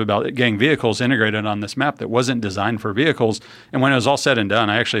aggressive about getting vehicles integrated on this map that wasn't designed for vehicles. And when it was all said and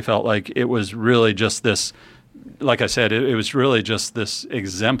done, I actually felt like it was really just this, like I said, it was really just this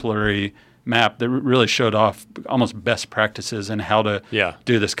exemplary map that really showed off almost best practices in how to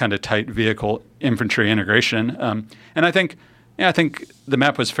do this kind of tight vehicle infantry integration. And I think the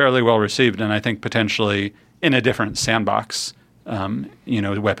map was fairly well received, and I think potentially in a different sandbox,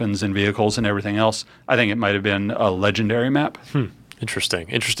 weapons and vehicles and everything else, I think it might have been a legendary map.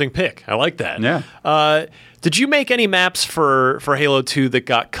 Interesting pick. I like that. Yeah. Did you make any maps for Halo 2 that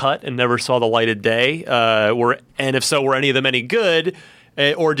got cut and never saw the light of day? And if so, were any of them any good?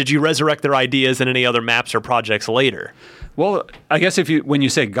 Or did you resurrect their ideas in any other maps or projects later? Well, I guess when you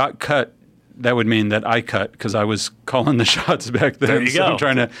say got cut, that would mean that I cut because I was calling the shots back then. There you go. I'm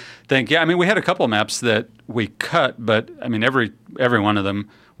trying to think. Yeah, I mean, we had a couple maps that we cut, but I mean, every one of them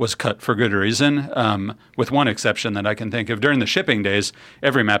was cut for good reason, with one exception that I can think of. During the shipping days,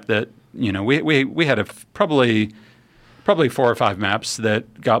 every map that we had probably 4 or 5 maps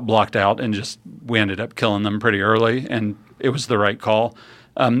that got blocked out, and just we ended up killing them pretty early, and it was the right call.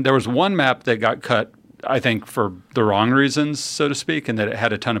 There was one map that got cut, I think, for the wrong reasons, so to speak, and that it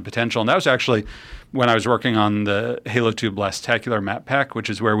had a ton of potential. And that was actually when I was working on the Halo 2 Blastacular map pack, which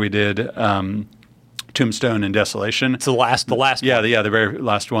is where we did Tombstone and Desolation. It's the last Yeah, one. the very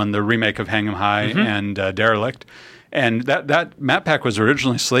last one, the remake of Hang 'em High and Derelict. And that map pack was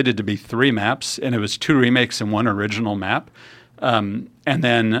originally slated to be 3 maps, and it was 2 remakes and 1 original map. And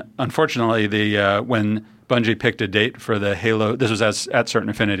then, unfortunately, when Bungie picked a date for the Halo, this was at Certain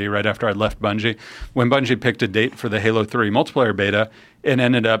Affinity right after I'd left Bungie, when Bungie picked a date for the Halo 3 multiplayer beta, it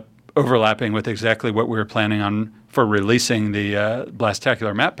ended up overlapping with exactly what we were planning on for releasing the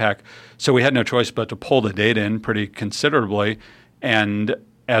Blastacular map pack. So we had no choice but to pull the date in pretty considerably, and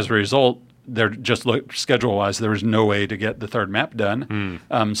as a result, schedule-wise, there was no way to get the 3rd map done.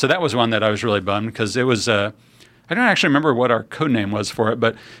 So that was one that I was really bummed because it was I don't actually remember what our code name was for it,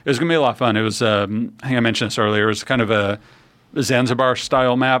 but it was going to be a lot of fun. It was, I think I mentioned this earlier, it was kind of a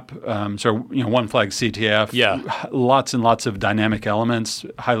Zanzibar-style map. One flag CTF. Yeah. Lots and lots of dynamic elements,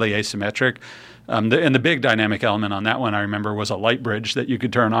 highly asymmetric. And the big dynamic element on that one, I remember, was a light bridge that you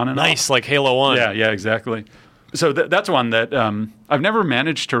could turn on and off. Nice, like Halo 1. Yeah, exactly. So that's one that I've never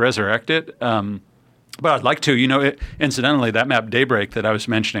managed to resurrect it, but I'd like to. Incidentally, that map Daybreak that I was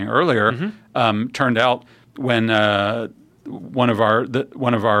mentioning earlier turned out when one of our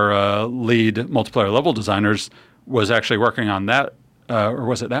lead multiplayer level designers was actually working on that, or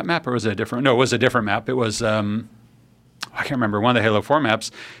was it that map, or was it a different? No, it was a different map. It was I can't remember. One of the Halo 4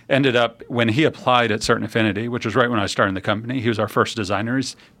 maps ended up when he applied at Certain Affinity, which was right when I started in the company. He was our first designer.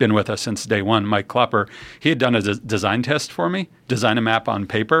 He's been with us since day one, Mike Klopper. He had done a design test for me, design a map on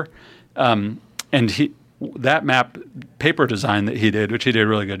paper. And that map paper design that he did, which he did a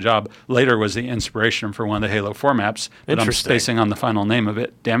really good job, later was the inspiration for one of the Halo 4 maps. But I'm spacing on the final name of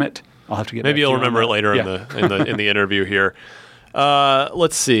it. Damn it. I'll have to get Maybe back you'll to you remember it later Yeah. in the interview here.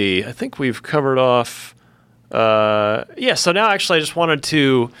 Let's see. I think we've covered off... so now actually I just wanted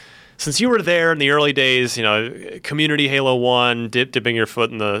to, since you were there in the early days, community Halo 1, dipping your foot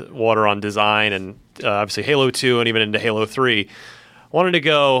in the water on design, and obviously Halo 2 and even into Halo 3, wanted to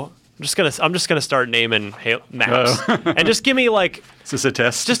go, I'm just gonna start naming maps. And just give me Is this a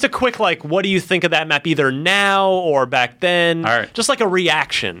test? just a quick what do you think of that map either now or back then? All right. Just like a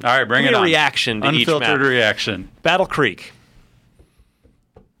reaction. All right, bring Give it me on. a reaction to each map. Unfiltered reaction. Battle Creek.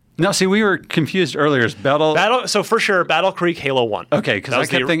 No, see, we were confused earlier. So for sure, Battle Creek, Halo 1. Okay, because I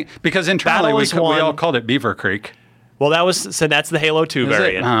kept thinking, because internally we all called it Beaver Creek. Well, that's the Halo 2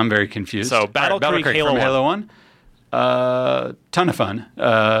 variant. I'm very confused. So Battle Creek, Halo from 1. Halo 1. Ton of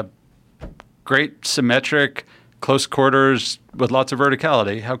fun. Great symmetric, close quarters with lots of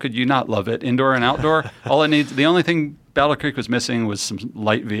verticality. How could you not love it? Indoor and outdoor. The only thing Battle Creek was missing was some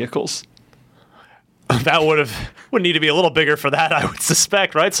light vehicles. That would need to be a little bigger for that, I would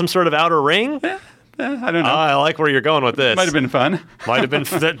suspect, right? Some sort of outer ring? I don't know. I like where you're going with this. Might have been fun.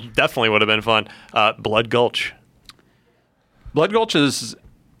 That definitely would have been fun. Blood Gulch. Blood Gulch is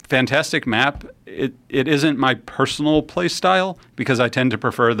fantastic map. It isn't my personal play style because I tend to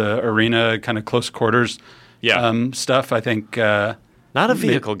prefer the arena kind of close quarters stuff. I think not a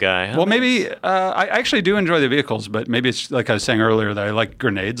vehicle guy. Huh? Well, maybe I actually do enjoy the vehicles, but maybe it's like I was saying earlier that I like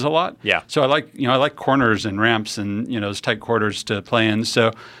grenades a lot. Yeah. So I like corners and ramps and those tight quarters to play in.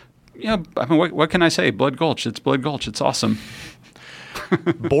 So I mean, what can I say? Blood Gulch. It's Blood Gulch. It's awesome.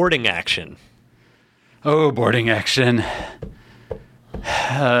 Boarding action. Oh, boarding action.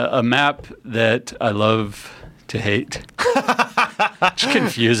 A map that I love to hate. It's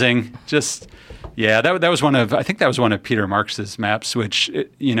confusing. That was one of Peter Marks's maps, which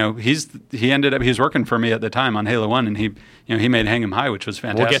he was working for me at the time on Halo 1, and he made Hang 'em High, which was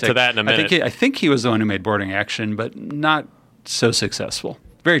fantastic. We'll get to that in a minute. I think he was the one who made Boarding Action, but not so successful.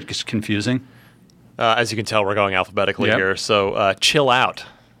 Very confusing. As you can tell, we're going alphabetically Yep. here. So Chill Out.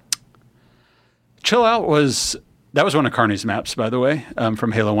 Chill Out was one of Carney's maps, by the way,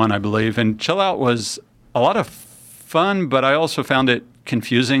 from Halo 1, I believe. And Chill Out was a lot of fun, but I also found it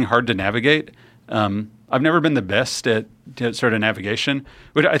confusing, hard to navigate. I've never been the best at sort of navigation,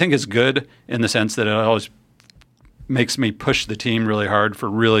 which I think is good in the sense that it always makes me push the team really hard for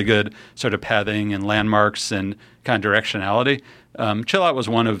really good sort of pathing and landmarks and kind of directionality. Chill Out was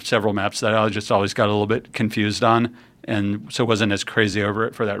one of several maps that I just always got a little bit confused on, and so wasn't as crazy over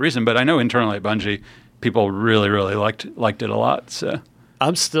it for that reason. But I know internally at Bungie, people really, really liked it a lot. So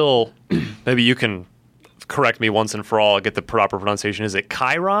I'm still, maybe you can correct me once and for all, get the proper pronunciation. Is it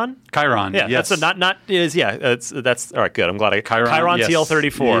Chiron? Chiron, yeah, yes. That's that's all right. Good. I'm glad Chiron yes.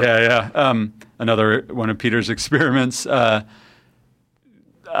 TL34. Yeah. Another one of Peter's experiments.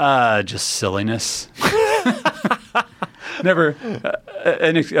 Just silliness. Never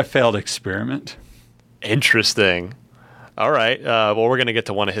a failed experiment. Interesting. All right. Well, we're going to get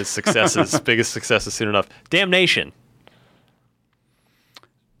to one of his successes, biggest successes soon enough. Damnation.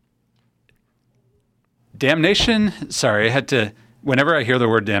 Damnation. Sorry, I had to. Whenever I hear the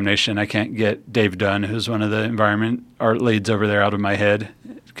word damnation, I can't get Dave Dunn, who's one of the environment art leads over there, out of my head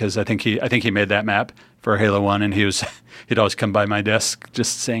because I think he made that map for Halo 1, and he'd always come by my desk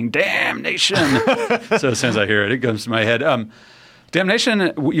just saying "Damnation." So as soon as I hear it, it comes to my head.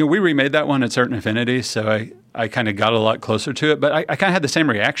 Damnation. We remade that one at Certain Affinity, so I kind of got a lot closer to it. But I kind of had the same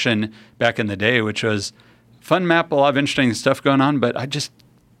reaction back in the day, which was fun map, a lot of interesting stuff going on, but I just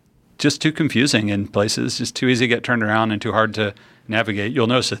too confusing in places, just too easy to get turned around and too hard to navigate. You'll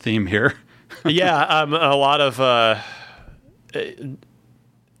notice a theme here. Yeah, a lot of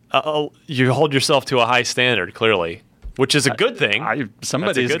you hold yourself to a high standard, clearly, which is a good thing.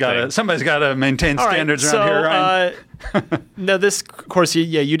 Somebody's good thing. got to maintain All right, standards so, around here, Ryan. no, this, of course,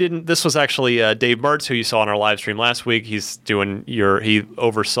 you didn't. This was actually Dave Mertz, who you saw on our live stream last week. He's doing he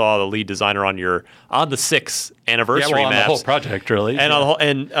oversaw the lead designer on the 6th anniversary on the maps. whole project, really. And on the whole,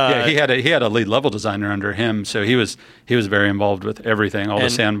 he had a lead level designer under him, so he was very involved with everything, all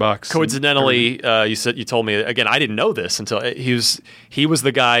the sandbox. Coincidentally, you told me again. I didn't know this until he was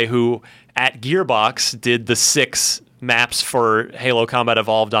the guy who at Gearbox did the 6 maps for Halo Combat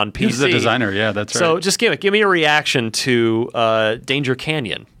Evolved on PC. He's the designer, yeah, that's right. So just give me a reaction to Danger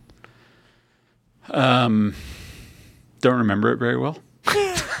Canyon. Don't remember it very well.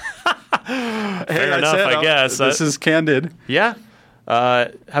 Fair enough, I guess. This is candid. Yeah.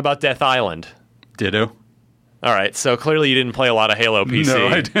 How about Death Island? Ditto. All right, so clearly you didn't play a lot of Halo PC. No,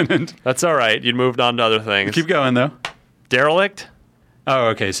 I didn't. That's all right. You moved on to other things. Keep going, though. Derelict? Oh,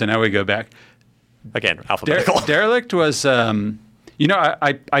 okay, so now we go back. Again, alphabetical. Derelict was, I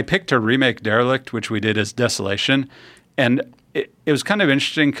picked to remake Derelict, which we did as Desolation, and it was kind of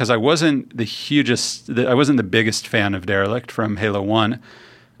interesting because I wasn't the biggest fan of Derelict from Halo 1.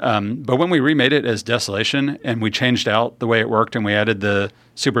 But when we remade it as Desolation and we changed out the way it worked and we added the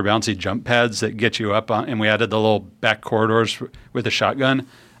super bouncy jump pads that get you up on, and we added the little back corridors with the shotgun,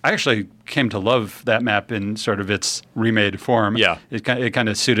 I actually came to love that map in sort of its remade form. Yeah. It kind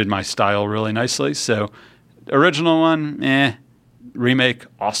of suited my style really nicely. So original one, remake,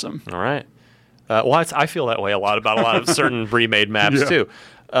 awesome. All right. I feel that way about a lot of certain remade maps, too.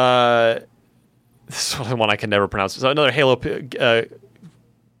 This is one I can never pronounce. So another Halo...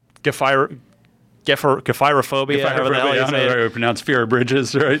 Gephyrophobia. However the hell you say it. Pronounce Fear of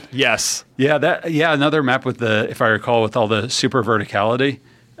Bridges, right? Yes. Yeah, another map with if I recall, with all the super verticality.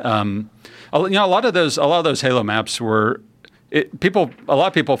 A lot of those Halo maps were a lot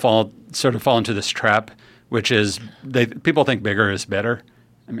of people fall into this trap, which is people think bigger is better.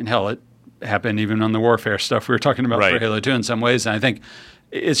 I mean, hell, it happened even on the warfare stuff we were talking about for Halo 2 in some ways, and I think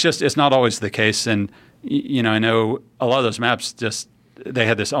it's not always the case. And I know a lot of those maps they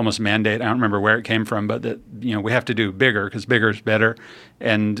had this almost mandate. I don't remember where it came from, but that we have to do bigger because bigger is better.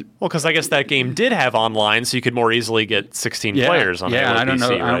 And because I guess that game did have online, so you could more easily get 16 players on. Yeah, Halo I don't PC, know.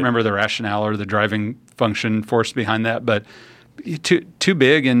 right? I don't remember the rationale or the driving function force behind that, but too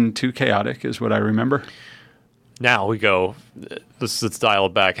big and too chaotic is what I remember. Now we go. Let's dial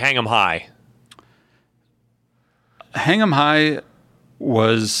it back. Hang 'em High. Hang 'em High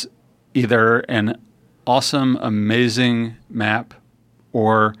was either an awesome, amazing map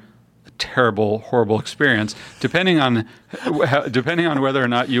or a terrible, horrible experience, depending on whether or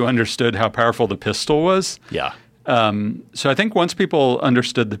not you understood how powerful the pistol was. Yeah. So I think once people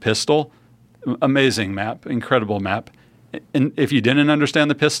understood the pistol, amazing map, incredible map. And if you didn't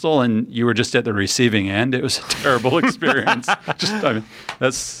understand the pistol and you were just at the receiving end, it was a terrible experience.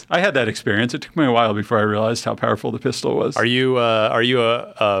 I had that experience. It took me a while before I realized how powerful the pistol was. Are you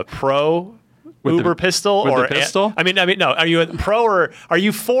a pro? Uber pistol with the pistol? I mean, no. Are you a pro or are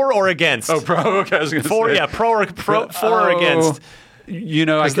you for or against? Oh, pro. Okay, I was going to say. Yeah, for or against.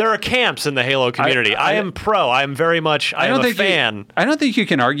 Because there are camps in the Halo community. I am pro. I am very much. I am a fan. I don't think you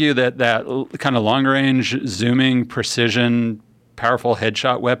can argue that kind of long range zooming precision powerful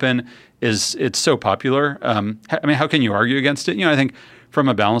headshot weapon it's so popular. I mean, how can you argue against it? I think from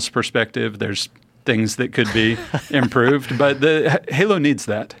a balance perspective, there's things that could be improved, but the Halo needs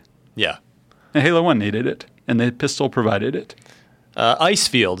that. Yeah. And Halo 1 needed it, and the pistol provided it. Ice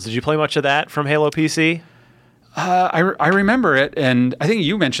Fields. Did you play much of that from Halo PC? I remember it, and I think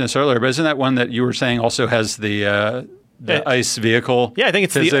you mentioned this earlier, but isn't that one that you were saying also has the ice vehicle? Yeah, I think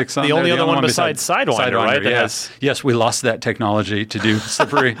it's the only other one besides Sidewinder, right? Yes, we lost that technology to do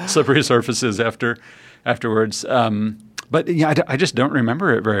slippery surfaces afterwards. But yeah, I just don't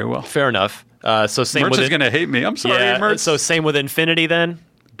remember it very well. Fair enough. So same Mertz with is going to hate me. I'm sorry, Mertz. So same with Infinity then?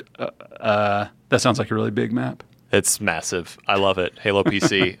 That sounds like a really big map. It's massive. I love it. Halo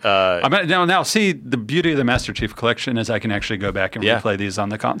PC. Now, see, the beauty of the Master Chief Collection is I can actually go back and replay these on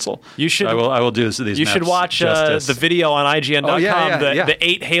the console. You should. I will do these. You should watch the video on IGN.com. The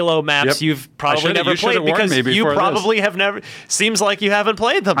 8 Halo maps you've probably never played because you probably have never. Seems like you haven't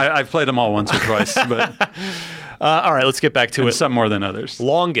played them. I've played them all once or twice, but all right, let's get back to it. Some more than others.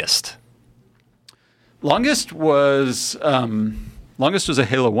 Longest was a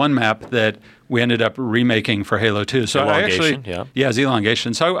Halo 1 map that we ended up remaking for Halo 2. So Elongation, it's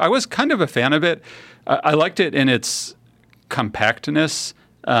Elongation. So I was kind of a fan of it. I liked it in its compactness.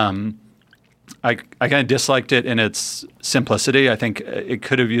 I kind of disliked it in its simplicity. I think it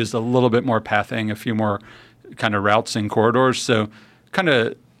could have used a little bit more pathing, a few more kind of routes and corridors. So kind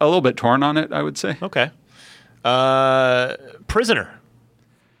of a little bit torn on it, I would say. Okay. Prisoner.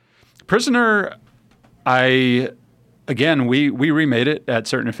 Prisoner, we remade it at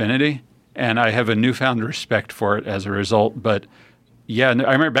Certain Affinity, and I have a newfound respect for it as a result. But yeah, I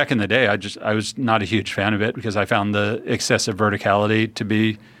remember back in the day, I was not a huge fan of it because I found the excessive verticality to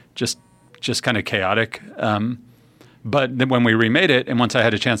be just kind of chaotic. But then when we remade it, and once I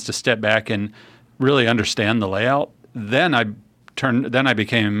had a chance to step back and really understand the layout, then I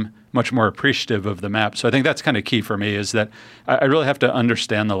became much more appreciative of the map. So I think that's kind of key for me, is that I really have to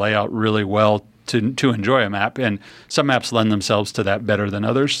understand the layout really well to enjoy a map. And some maps lend themselves to that better than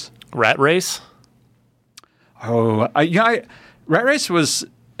others. Rat Race? Rat Race was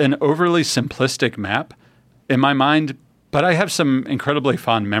an overly simplistic map in my mind, but I have some incredibly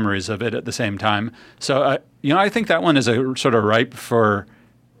fond memories of it at the same time. So, I think that one is a sort of ripe for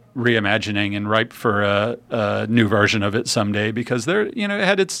reimagining and ripe for a new version of it someday, because it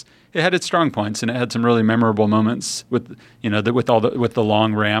had its strong points, and it had some really memorable moments with the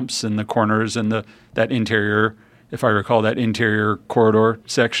long ramps and the corners and that interior, if I recall, that interior corridor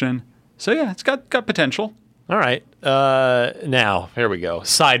section. So yeah, it's got potential. All right. Now, here we go.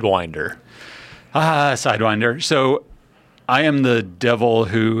 Sidewinder. Sidewinder. So I am the devil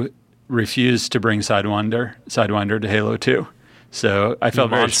who refused to bring Sidewinder to Halo 2. So I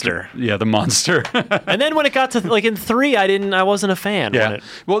felt monster. The monster. And then when it got to in 3, I wasn't a fan. Yeah.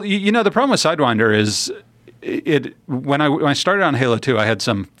 Well, the problem with Sidewinder is when I started on Halo 2, I had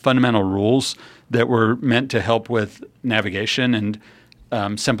some fundamental rules that were meant to help with navigation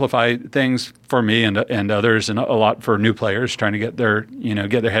and simplify things for me and others, and a lot for new players trying to get their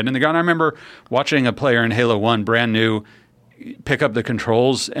head in the ground. I remember watching a player in Halo 1, brand new, pick up the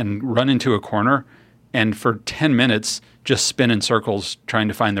controls and run into a corner, and for 10 minutes just spin in circles trying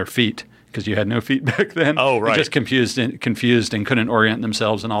to find their feet, because you had no feet back then. Oh, right. Just confused and couldn't orient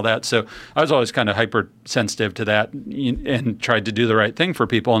themselves and all that. So I was always kind of hypersensitive to that and tried to do the right thing for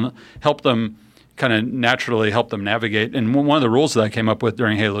people and help them naturally navigate. And one of the rules that I came up with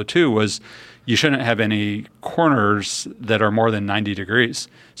during Halo 2 was you shouldn't have any corners that are more than 90 degrees.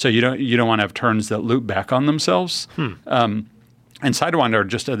 So you don't want to have turns that loop back on themselves. And Sidewinder,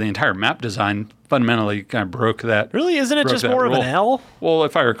 just the entire map design, fundamentally kind of broke that. Really? Isn't it just more of an L? Well,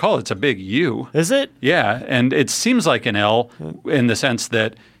 if I recall, it's a big U. Is it? Yeah, and it seems like an L in the sense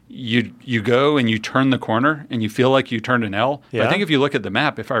that you go and you turn the corner and you feel like you turned an L. Yeah. But I think if you look at the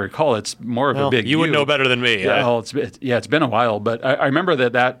map, if I recall, it's more of a big U. You would know better than me. Yeah, well, it's been a while, but I remember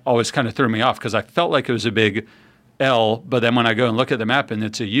that always kind of threw me off because I felt like it was a big L, but then when I go and look at the map and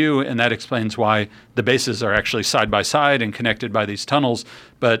it's a U, and that explains why the bases are actually side by side and connected by these tunnels.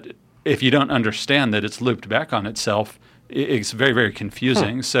 But if you don't understand that it's looped back on itself, it's very, very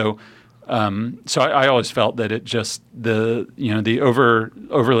confusing. So I always felt that it just the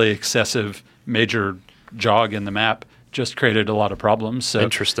overly excessive major jog in the map just created a lot of problems. So,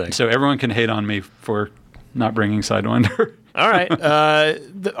 interesting. So everyone can hate on me for not bringing Sidewinder. All right.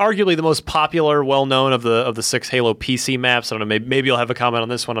 Arguably the most popular, well-known of the 6 Halo PC maps. I don't know. Maybe you'll have a comment on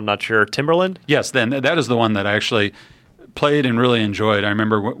this one. I'm not sure. Timberland? Yes. Then that is the one that I actually played and really enjoyed. I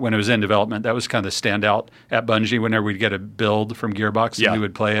remember when it was in development, that was kind of the standout at Bungie. Whenever we'd get a build from Gearbox and we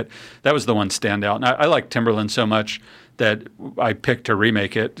would play it, that was the one standout. And I liked Timberland so much that I picked to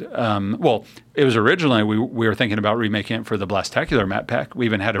remake it. It was originally, we were thinking about remaking it for the Blastacular map pack. We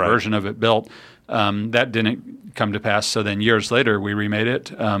even had a version of it built. That didn't come to pass. So then years later, we remade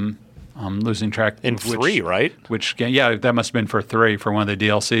it. I'm losing track. In 3, right? Which game? Yeah, that must have been for 3, for one of the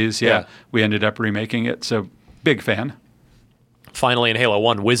DLCs. Yeah, we ended up remaking it. So big fan. Finally, in Halo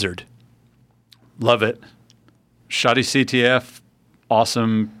 1, Wizard. Love it. Shoddy CTF,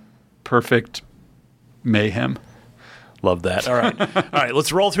 awesome, perfect mayhem. Love that. All right. All right,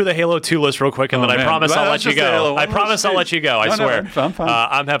 let's roll through the Halo 2 list real quick, and then I promise I'll let you go. I promise I'll let you go, I swear. No, I'm fine.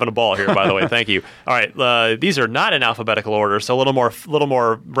 I'm having a ball here, by the way. Thank you. All right, these are not in alphabetical order, so a little more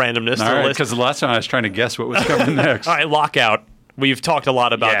randomness to the list. Because the last time I was trying to guess what was coming next. All right, Lockout. We've talked a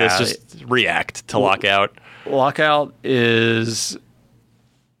lot about this. Just react to Lockout. Lockout is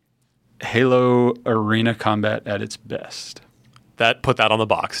Halo Arena combat at its best. Put that on the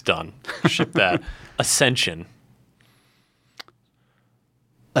box. Done. Ship that. Ascension.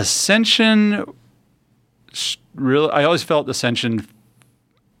 Ascension, I always felt Ascension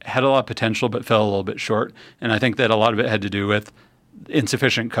had a lot of potential but fell a little bit short. And I think that a lot of it had to do with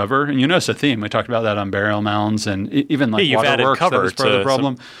insufficient cover. And you notice a theme. We talked about that on Burial Mounds and even like Waterworks. That was part of the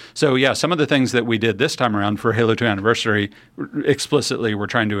problem. So yeah, some of the things that we did this time around for Halo 2 Anniversary explicitly we're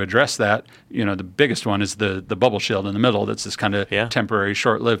trying to address that. The biggest one is the bubble shield in the middle. That's this kind of temporary,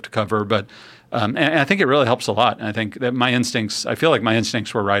 short-lived cover. But and I think it really helps a lot. And I think that I feel like my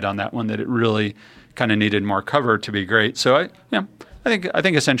instincts were right on that one, that it really kind of needed more cover to be great. So I think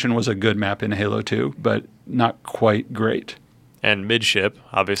Ascension was a good map in Halo 2, but not quite great. And Midship,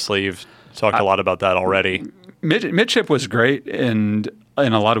 obviously, you've talked a lot about that already. Midship was great, and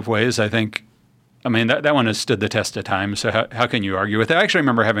in a lot of ways, I think. I mean, that one has stood the test of time. So how can you argue with it? I actually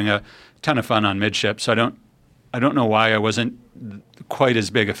remember having a ton of fun on Midship. So I don't know why I wasn't quite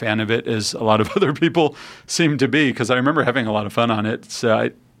as big a fan of it as a lot of other people seem to be, because I remember having a lot of fun on it. So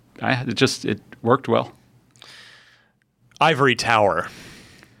it worked well. Ivory Tower,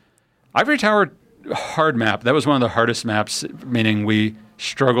 hard map. That was one of the hardest maps, meaning we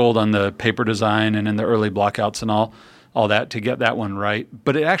struggled on the paper design and in the early blockouts and all that to get that one right.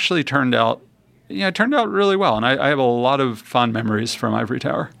 But it actually turned out really well, and I have a lot of fond memories from Ivory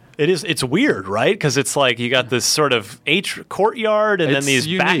Tower. It's weird, right? Because it's like you got this sort of courtyard and then these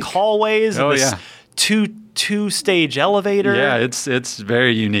unique back hallways and this two-stage elevator. Yeah, it's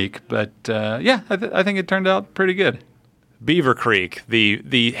very unique, but I think it turned out pretty good. Beaver Creek,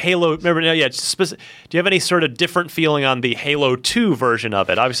 the Halo. Remember, do you have any sort of different feeling on the Halo 2 version of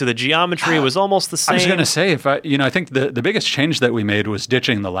it? Obviously, the geometry was almost the same. I was going to say, I think the biggest change that we made was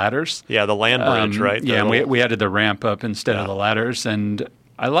ditching the ladders. Yeah, the land bridge, right? Yeah, and we added the ramp up instead of the ladders, and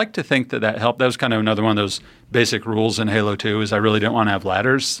I like to think that helped. That was kind of another one of those basic rules in Halo 2 is I really didn't want to have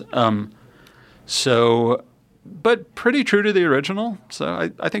ladders. But pretty true to the original.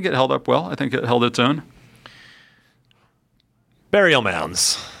 So I think it held up well. I think it held its own. Burial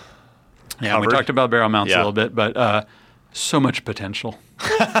mounds. Yeah, we talked about burial mounds a little bit, but so much potential.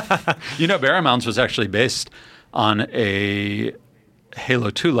 Burial mounds was actually based on a Halo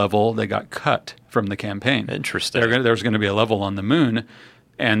 2 level that got cut from the campaign. Interesting. There was going to be a level on the moon,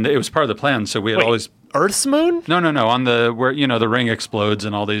 and it was part of the plan. So we had always Earth's moon? No. On where the ring explodes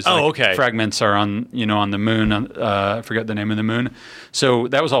and all these fragments are on the moon. I forget the name of the moon. So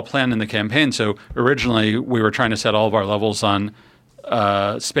that was all planned in the campaign. So originally we were trying to set all of our levels on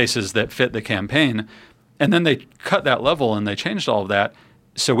spaces that fit the campaign, and then they cut that level and they changed all of that.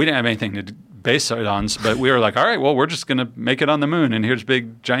 So we didn't have anything to base it on. But we were like, all right, well, we're just going to make it on the moon, and here's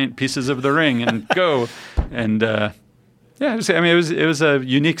big giant pieces of the ring, and go and. It was a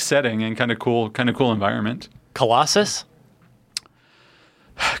unique setting and kind of cool environment. Colossus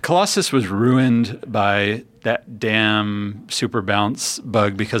was ruined by that damn super bounce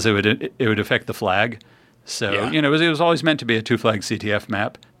bug because it would affect the flag. So it was always meant to be a 2-flag CTF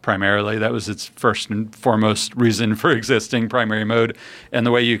map primarily. That was its first and foremost reason for existing, primary mode. And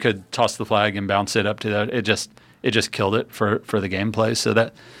the way you could toss the flag and bounce it up to that, it just killed it for the gameplay. So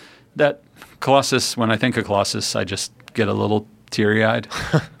that Colossus, when I think of Colossus, I just get a little teary-eyed.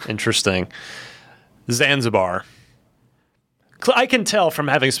 Interesting. Zanzibar. I can tell from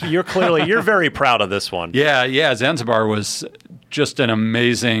having you're very proud of this one. Yeah. Zanzibar was just an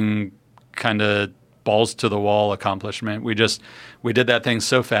amazing kind of balls to the wall accomplishment. We did that thing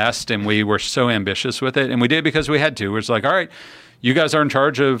so fast, and we were so ambitious with it, and we did because we had to. It was like, all right, you guys are in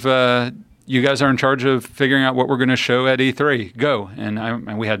charge of figuring out what we're going to show at E3. Go.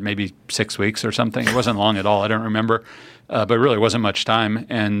 And we had maybe 6 weeks or something. It wasn't long at all. I don't remember. But really, it wasn't much time.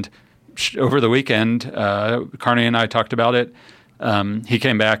 And over the weekend, Carney and I talked about it. He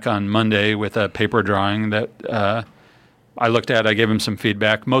came back on Monday with a paper drawing that I looked at. I gave him some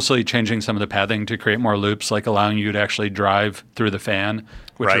feedback, mostly changing some of the pathing to create more loops, like allowing you to actually drive through the fan,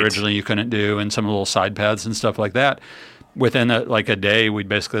 which originally you couldn't do, and some little side paths and stuff like that. Within a day, we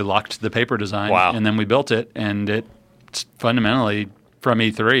basically locked the paper design, and then we built it, and it's fundamentally from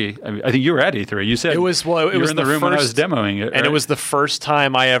E3. I think you were at E3. You said it was you were in the room when I was demoing it, and it was the first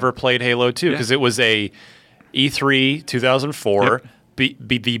time I ever played Halo 2 because it was a E3 2004.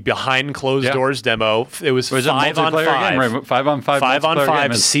 The behind closed doors demo. It was 5 on 5. Game, right? 5 on 5. 5 on 5.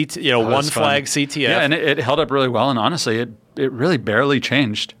 One fun. flag CTF. Yeah, and it held up really well. And honestly, it really barely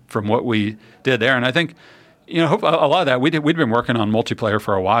changed from what we did there. And I think. A lot of that we'd been working on multiplayer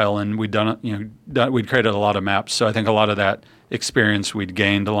for a while, and we'd we'd created a lot of maps. So I think a lot of that experience we'd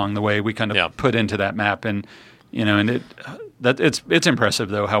gained along the way we kind of put into that map, and it's impressive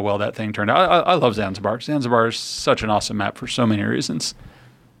though how well that thing turned out. I love Zanzibar. Zanzibar is such an awesome map for so many reasons.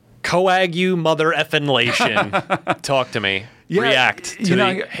 Coag mother effin' Talk to me. Yeah, React to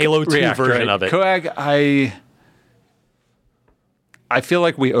the Halo 2 version of it. Coag, I feel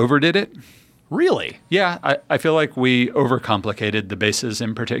like we overdid it. Really? Yeah, I feel like we overcomplicated the bases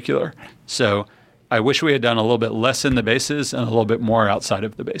in particular. So I wish we had done a little bit less in the bases and a little bit more outside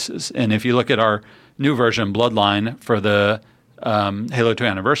of the bases. And if you look at our new version, Bloodline, for the Halo 2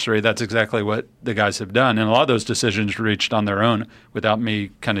 anniversary, that's exactly what the guys have done. And a lot of those decisions were reached on their own without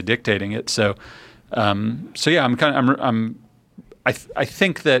me kind of dictating it. So yeah, I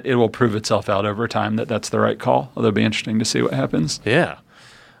think that it will prove itself out over time that that's the right call. It'll be interesting to see what happens. Yeah.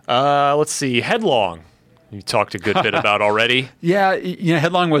 Let's see. Headlong. You talked a good bit about already. Yeah,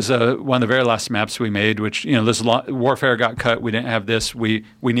 Headlong was one of the very last maps we made, which, this Warfare got cut. We didn't have this. We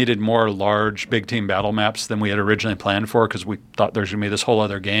needed more large, big team battle maps than we had originally planned for because we thought there was going to be this whole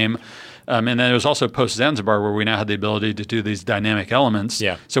other game. And then it was also post-Zanzibar where we now had the ability to do these dynamic elements.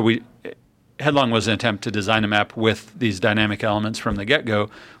 Yeah. So Headlong was an attempt to design a map with these dynamic elements from the get-go,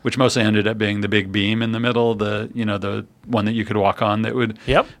 which mostly ended up being the big beam in the middle, the one that you could walk on that would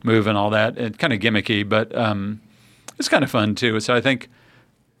move and all that. It's kind of gimmicky, but it's kind of fun too. So I think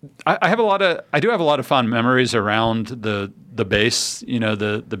I do have a lot of fond memories around the base,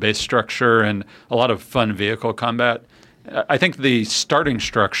 the base structure, and a lot of fun vehicle combat. I think the starting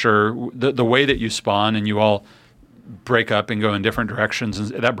structure, the way that you spawn and you all break up and go in different directions,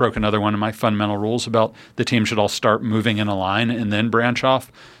 and that broke another one of my fundamental rules about the team should all start moving in a line and then branch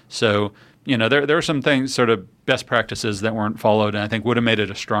off. So there are some things, sort of best practices that weren't followed, and I think would have made it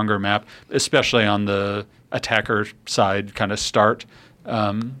a stronger map, especially on the attacker side kind of start.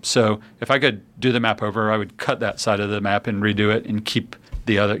 So if I could do the map over, I would cut that side of the map and redo it and keep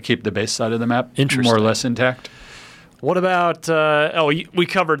the base side of the map more or less intact. What about, we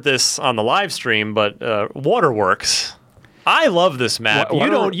covered this on the live stream, but Waterworks. I love this map.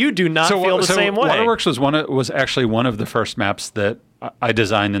 You do not feel the same way. Waterworks was actually one of the first maps that I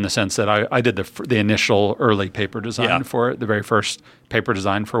designed, in the sense that I did the initial early paper design for it, the very first paper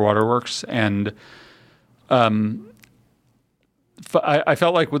design for Waterworks. And I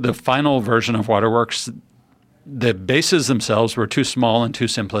felt like with the final version of Waterworks, the bases themselves were too small and too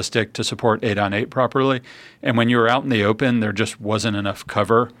simplistic to support 8-on-8 properly. And when you were out in the open, there just wasn't enough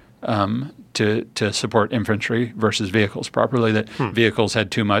cover to support infantry versus vehicles properly. That vehicles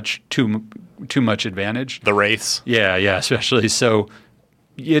had too much advantage. The Wraiths. Yeah, especially. So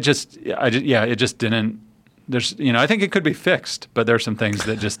it just didn't. I think it could be fixed, but there's some things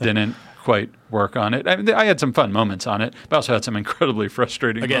that just didn't quite work on it. I had some fun moments on it, but I also had some incredibly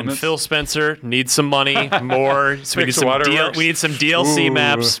frustrating moments. Phil Spencer needs some money, more. So we need some DLC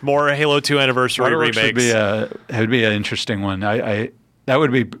maps, more Halo 2 Anniversary Waterworks remakes. Would be an interesting one. That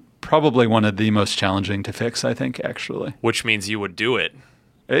would be probably one of the most challenging to fix, I think, actually. Which means you would do it.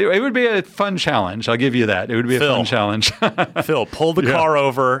 It would be a fun challenge. I'll give you that. It would be a fun challenge. Phil, pull the car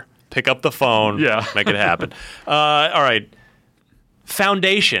over, pick up the phone, make it happen. All right.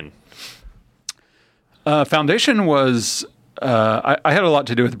 Foundation. Foundation was I had a lot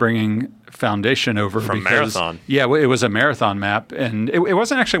to do with bringing Foundation over from Marathon. Yeah, it was a Marathon map, and it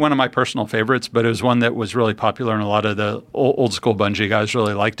wasn't actually one of my personal favorites, but it was one that was really popular, and a lot of the old school Bungie guys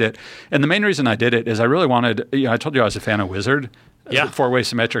really liked it. And the main reason I did it is I really wanted. I told you I was a fan of Wizard, a 4-way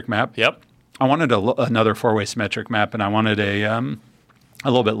symmetric map. Yep. I wanted another 4-way symmetric map, and I wanted a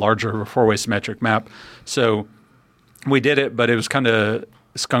little bit larger 4-way symmetric map. So we did it, but it was kind of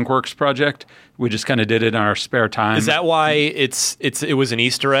Skunkworks project. We just kind of did it in our spare time. Is that why it was an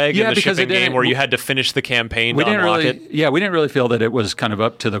Easter egg in the shipping game where you had to finish the campaign to unlock it? Yeah, we didn't really feel that it was kind of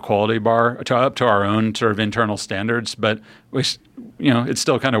up to the quality bar, up to our own sort of internal standards, but it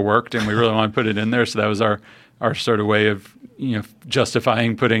still kind of worked, and we really wanted to put it in there. So that was our sort of way of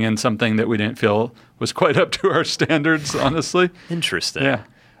justifying putting in something that we didn't feel was quite up to our standards, honestly. Interesting. Yeah.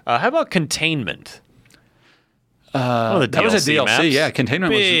 How about Containment? That was a DLC. Maps. Yeah,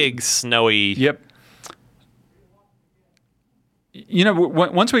 Containment big, was snowy. Yep.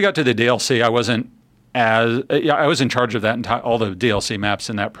 Once we got to the DLC, I was in charge of that all the DLC maps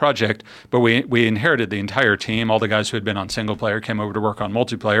in that project. But we inherited the entire team. All the guys who had been on single player came over to work on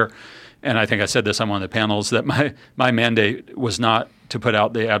multiplayer. And I think I said this on one of the panels that my mandate was not to put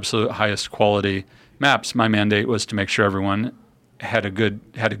out the absolute highest quality maps. My mandate was to make sure everyone had a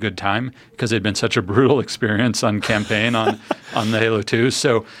good time, because it had been such a brutal experience on campaign on the Halo 2.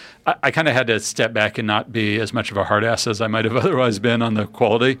 So I kind of had to step back and not be as much of a hard ass as I might have otherwise been on the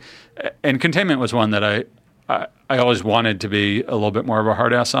quality. And Containment was one that I always wanted to be a little bit more of a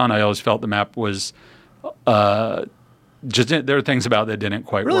hard ass on. I always felt the map was there are things about that didn't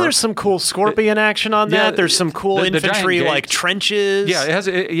quite work. There's some cool Scorpion action on that. There's some cool infantry like trenches.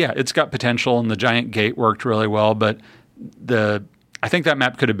 Yeah, it's got potential, and the giant gate worked really well, but I think that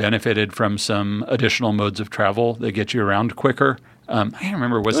map could have benefited from some additional modes of travel that get you around quicker. I can't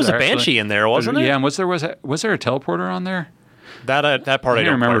remember. There was a Banshee in there, wasn't there? Yeah, and was there a teleporter on there? That part I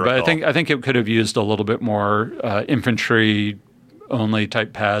don't remember, but recall. I think it could have used a little bit more infantry only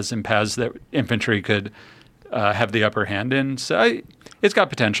type paths, and paths that infantry could have the upper hand in. So it's got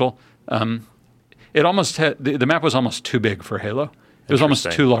potential. It almost the map was almost too big for Halo. It was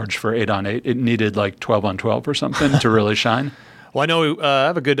almost too large for 8-on-8. It needed like 12-on-12 or something to really shine. Well, I know I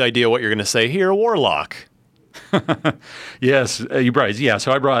have a good idea what you're going to say here. Warlock. Yes, you brought. Yeah,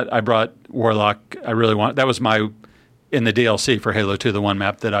 so I brought Warlock. That was my in the DLC for Halo 2, the one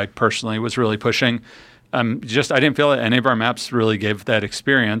map that I personally was really pushing. I didn't feel that any of our maps really gave that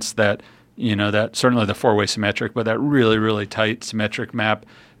experience that that certainly the 4-way symmetric, but that really really tight symmetric map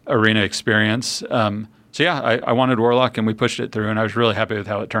arena experience. So yeah, I wanted Warlock and we pushed it through, and I was really happy with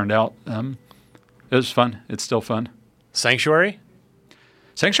how it turned out. It was fun. It's still fun. Sanctuary?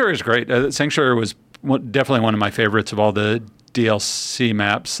 Sanctuary is great. Sanctuary was definitely one of my favorites of all the DLC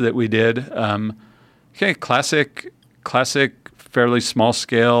maps that we did. Classic, fairly small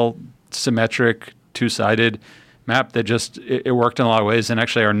scale, symmetric, two-sided map that just it worked in a lot of ways. And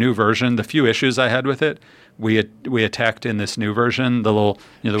actually, our new version, the few issues I had with it, we attacked in this new version. The little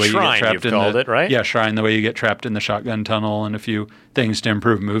the way Shrine, you get trapped you've called it, right? Yeah, Shrine. The way you get trapped in the shotgun tunnel, and a few things to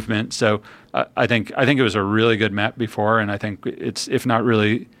improve movement. So I think it was a really good map before, and I think it's if not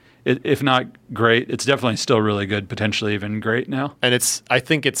great, it's definitely still really good, potentially even great now. And I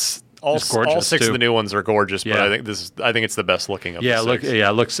think all gorgeous, 6 too. of the new ones are gorgeous, but Yeah. I think it's the best looking of the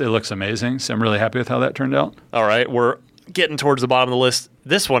 6. It looks amazing. So I'm really happy with how that turned out. All right, we're getting towards the bottom of the list.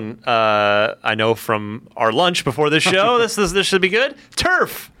 This one, I know from our lunch before this show. this should be good.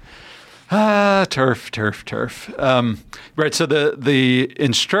 Turf. Turf. Right. So the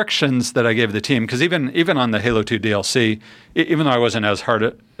instructions that I gave the team, because even on the Halo 2 DLC, even though I wasn't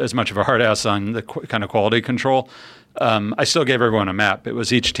as much of a hard ass on the kind of quality control, I still gave everyone a map. It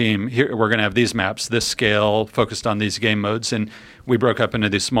was each team. Here we're going to have these maps, this scale, focused on these game modes, and we broke up into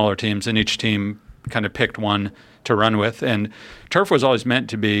these smaller teams, and each team kind of picked one to run with. And Turf was always meant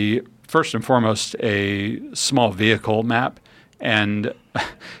to be first and foremost a small vehicle map. And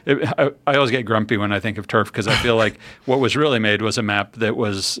I always get grumpy when I think of Turf because I feel like what was really made was a map that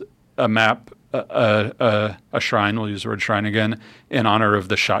was a map, a shrine, we'll use the word shrine again, in honor of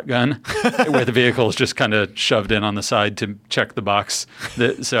the shotgun, with vehicles just kind of shoved in on the side to check the box.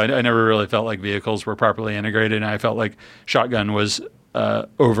 So I never really felt like vehicles were properly integrated, and I felt like shotgun was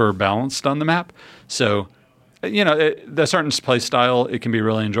overbalanced on the map. So the certain play style, it can be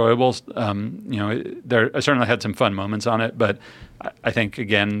really enjoyable. I certainly had some fun moments on it, but I think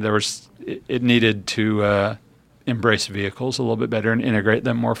again it needed to embrace vehicles a little bit better and integrate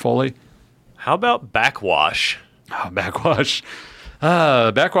them more fully. How about Backwash? Oh, Backwash.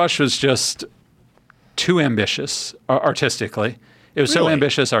 Backwash was just too ambitious artistically. It was so Really?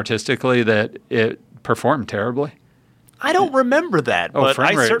 ambitious artistically that it performed terribly. I don't remember that, but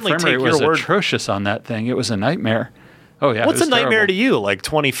I certainly take was your word. atrocious on that thing. It was a nightmare. Oh yeah. What's it was a nightmare terrible. to you? Like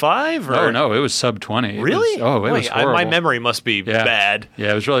 25? Or? Oh no, it was sub 20. Really? It was Wait, horrible. my memory must be bad.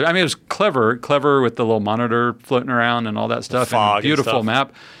 Yeah, it was really. I mean, it was clever with the little monitor floating around and all that stuff. fog and and beautiful stuff.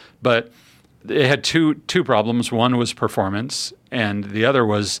 map, but it had two problems. One was performance, and the other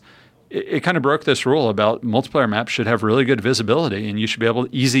was it kind of broke this rule about multiplayer maps should have really good visibility, and you should be able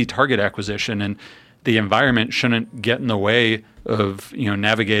to easy target acquisition, and the environment shouldn't get in the way of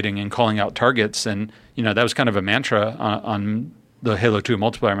navigating and calling out targets. And that was kind of a mantra on the Halo 2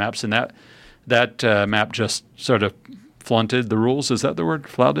 multiplayer maps, and that map just sort of flaunted the rules. Is that the word?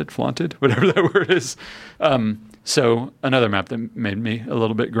 Flaunted, whatever that word is. So another map that made me a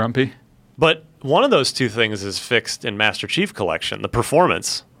little bit grumpy. But one of those two things is fixed in Master Chief Collection, the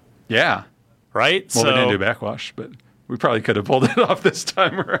performance, Yeah. right? Well, we didn't do Backwash, but we probably could have pulled it off this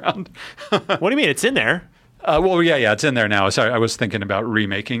time around. What do you mean? It's in there. Yeah, it's in there now. Sorry, I was thinking about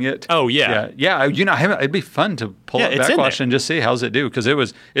remaking it. Oh, yeah. Yeah. It'd be fun to pull Yeah, up it's in Backwash there. and just see how's it do, because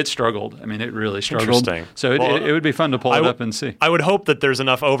it struggled. I mean, it really struggled. Interesting. So it would be fun to pull it up and see. I would hope that there's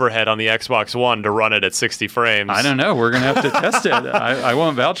enough overhead on the Xbox One to run it at 60 frames. I don't know. We're gonna have to test it. I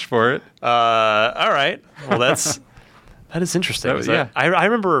won't vouch for it. All right. Well, that is interesting. Yeah. I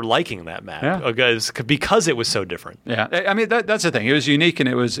remember liking that map because it was so different. Yeah, I mean that's the thing. It was unique and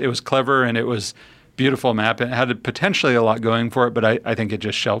it was clever and it was beautiful map and it had potentially a lot going for it, but I think it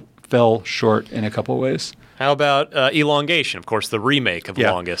just fell short in a couple of ways. How about Elongation? Of course, the remake of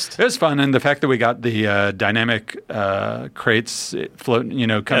Longest. It was fun, and the fact that we got the dynamic crates floating,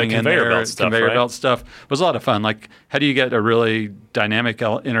 coming in conveyor there, belt stuff, conveyor right? belt stuff was a lot of fun. Like, how do you get a really dynamic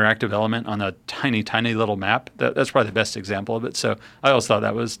interactive element on a tiny, tiny little map? That's probably the best example of it. So I always thought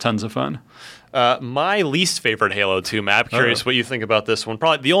that was tons of fun. My least favorite Halo 2 map. Curious what you think about this one.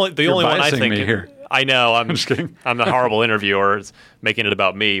 Probably the only You're one I biasing think. me here. I know. I'm just kidding. I'm the horrible interviewer. It's making it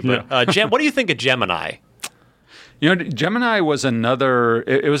about me. But what do you think of Gemini? Gemini was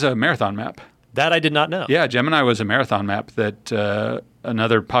it was a marathon map. That I did not know. Yeah, Gemini was a marathon map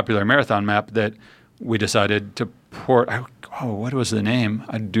another popular marathon map that we decided to port. What was the name?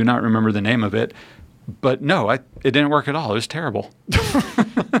 I do not remember the name of it, But no, it didn't work at all. It was terrible.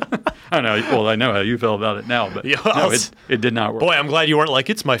 I don't know. Well, I know how you feel about it now, but Yeah, no, it did not work. Boy, I'm glad you weren't like,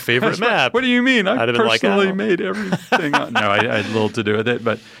 it's my favorite map. What do you mean? I I'd have been like, personally oh. made everything. No, I had little to do with it,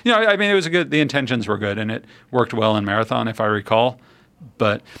 but I mean, it was good. The intentions were good, and it worked well in Marathon, if I recall.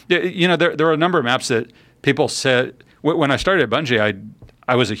 But there were a number of maps that people said when I started at Bungie,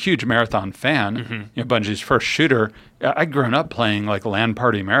 I was a huge Marathon fan. Bungie's first shooter. I'd grown up playing like LAN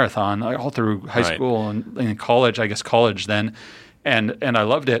Party Marathon like, all through high school and college. I guess college then. And I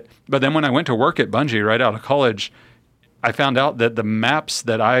loved it. But then when I went to work at Bungie right out of college, I found out that the maps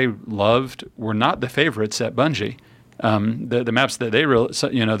that I loved were not the favorites at Bungie. The maps that they really,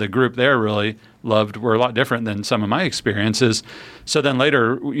 the group there really loved were a lot different than some of my experiences. So then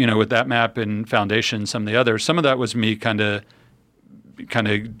later, with that map and Foundation, some of the others, some of that was me kind of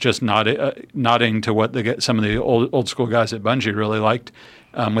just nodding to what some of the old school guys at Bungie really liked.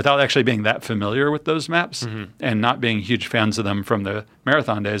 Without actually being that familiar with those maps and not being huge fans of them from the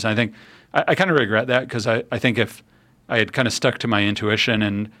Marathon days. I think I kind of regret that because I think if I had kind of stuck to my intuition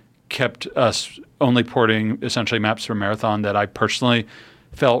and kept us only porting essentially maps from Marathon that I personally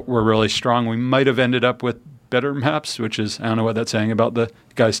felt were really strong, we might have ended up with better maps, which is, I don't know what that's saying about the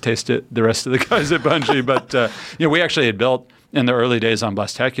rest of the guys at Bungie. But, we actually had built, in the early days on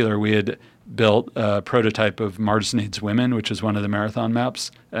Blastacular, we had built a prototype of Mars Needs Women, which is one of the Marathon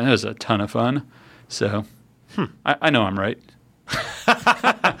maps, and it was a ton of fun. So I know I'm right. All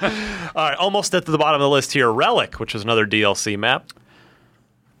right, almost at the bottom of the list here, Relic, which is another DLC map.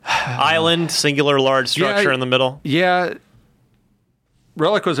 Island, singular large structure in the middle. Yeah.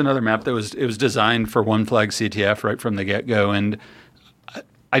 Relic was another map that was designed for one flag CTF right from the get-go, and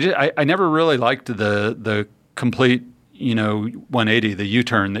I never really liked the complete 180, the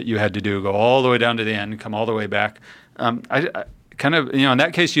U-turn that you had to do, go all the way down to the end, come all the way back. I kind of, in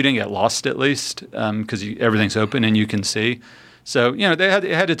that case, you didn't get lost at least because everything's open and you can see. So, it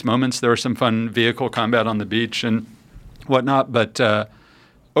had its moments. There was some fun vehicle combat on the beach and whatnot. But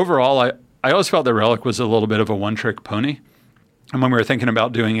overall, I always felt that Relic was a little bit of a one-trick pony. And when we were thinking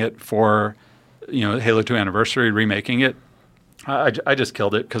about doing it for, Halo 2 Anniversary, remaking it, I just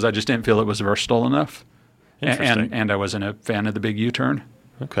killed it because I just didn't feel it was versatile enough. And I wasn't a fan of the big U-turn.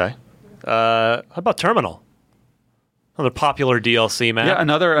 Okay. How about Terminal? Another popular DLC map. Yeah,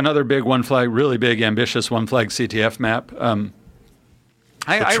 another big one flag, really big, ambitious one flag CTF map.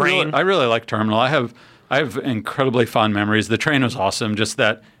 I really like Terminal. I have incredibly fond memories. The train was awesome. Just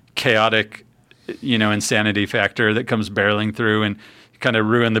that chaotic, insanity factor that comes barreling through and kind of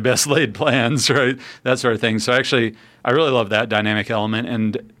ruin the best laid plans, right? That sort of thing. So actually, I really love that dynamic element.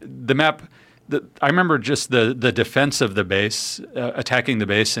 And the map, I remember just the defense of the base, attacking the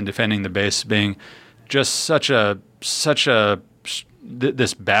base and defending the base being just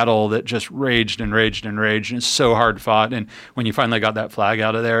this battle that just raged and raged and raged, and it's so hard fought. And when you finally got that flag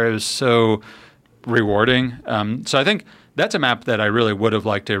out of there, it was so rewarding. So I think that's a map that I really would have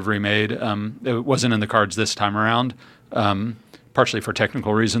liked to have remade. It wasn't in the cards this time around, partially for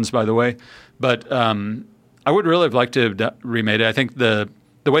technical reasons, by the way. But I would really have liked to have remade it. I think the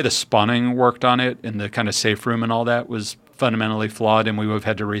way the spawning worked on it and the kind of safe room and all that was fundamentally flawed, and we would have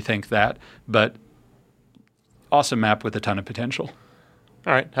had to rethink that. But awesome map with a ton of potential.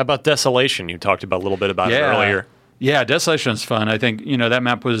 All right. How about Desolation? You talked about a little bit about it earlier. Yeah, Desolation was fun. I think, that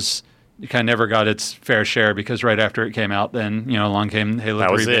map was kind of never got its fair share because right after it came out, then, along came Halo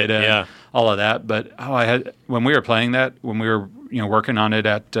 3 beta and all of that. But when we were playing that, when we were, working on it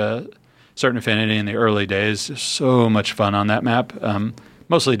at Certain Affinity in the early days, so much fun on that map.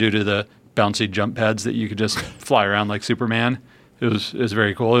 Mostly due to the bouncy jump pads that you could just fly around like Superman. It was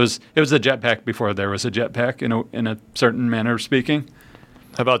very cool. It was the jetpack before there was a jetpack in a certain manner of speaking.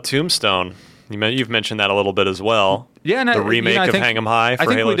 How about Tombstone? You've mentioned that a little bit as well. Yeah, the remake of Hang 'em High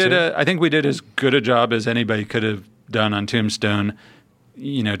for Halo 2. I think we did as good a job as anybody could have done on Tombstone.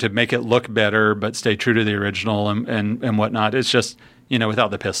 To make it look better but stay true to the original and whatnot. It's just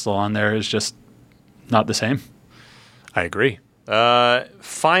without the pistol on there, it's just not the same. I agree.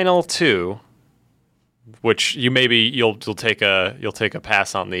 Final two, which you'll take a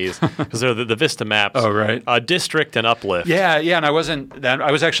pass on these because they're the Vista maps. Oh, right. District and Uplift. Yeah, and I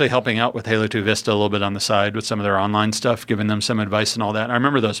was actually helping out with Halo 2 Vista a little bit on the side with some of their online stuff, giving them some advice and all that. And I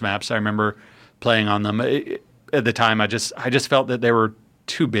remember those maps. I remember playing on them. At the time, I just felt that they were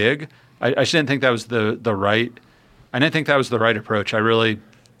too big. I just didn't think that was the right. I didn't think that was the right approach. I really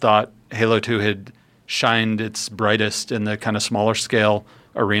thought Halo 2 had shined its brightest in the kind of smaller scale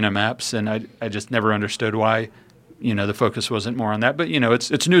arena maps, and I just never understood why the focus wasn't more on that. But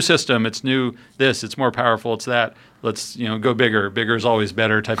it's new system, it's new this, it's more powerful, it's that. Let's go bigger. Bigger is always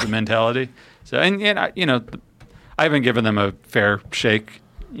better type of mentality. So and I haven't given them a fair shake,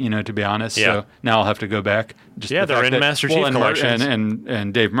 to be honest. Yeah. So now I'll have to go back. They're in Master Chief collections.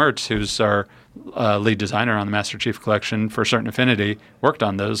 And Dave Mertz, who's our lead designer on the Master Chief collection for Certain Affinity, worked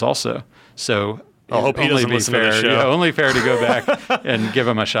on those also. So I hope he doesn't listen to this show. Yeah, only fair to go back and give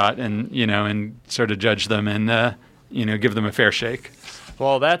them a shot and and sort of judge them and give them a fair shake.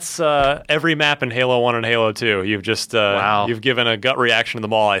 Well, that's every map in Halo 1 and Halo 2. You've just Wow. You've given a gut reaction to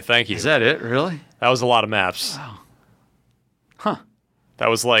them all. I thank you. Is that it, really? That was a lot of maps. Wow. Huh. That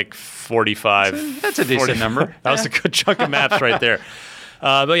was like 45. That's a decent number. That was a good chunk of maps right there.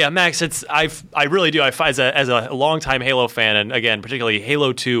 But yeah, Max, I really do. I find as a longtime Halo fan, and again, particularly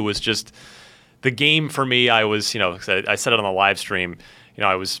Halo 2 was just the game for me. I was, I said it on the live stream.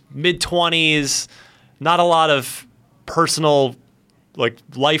 I was mid-20s, not a lot of personal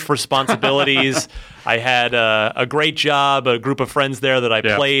life responsibilities. I had a great job, a group of friends there that I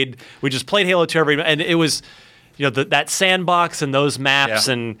played. We just played Halo 2 and it was, that sandbox and those maps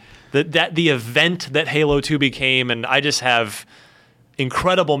and the event that Halo 2 became, and I just have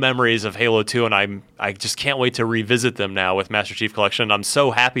incredible memories of Halo 2, and I just can't wait to revisit them now with Master Chief Collection. I'm so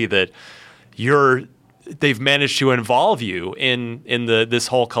happy that they've managed to involve you in this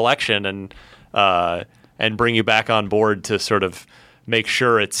whole collection and bring you back on board to sort of make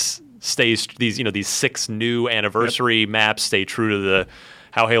sure it stays these 6 new anniversary maps stay true to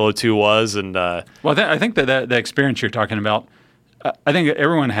how Halo 2 was. And well, I think that the experience you're talking about, I think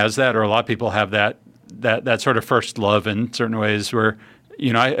everyone has that, or a lot of people have that sort of first love in certain ways. Where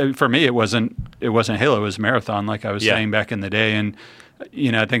for me it wasn't Halo, it was Marathon, like I was saying back in the day, and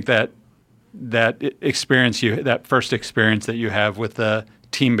I think that experience that first experience that you have with the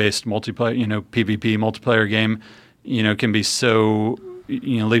team-based multiplayer, PvP multiplayer game, can be so,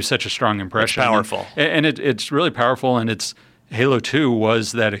 leave such a strong impression. It's powerful. And it's really powerful, and Halo 2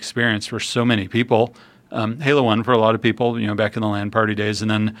 was that experience for so many people. Halo 1 for a lot of people, back in the LAN party days,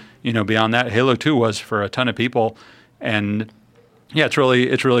 and then, beyond that, Halo 2 was for a ton of people. And yeah, it's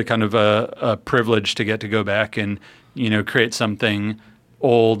really kind of a privilege to get to go back and, create something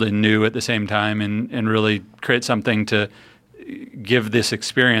old and new at the same time, and really create something to give this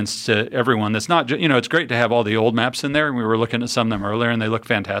experience to everyone. That's not it's great to have all the old maps in there, and we were looking at some of them earlier, and they look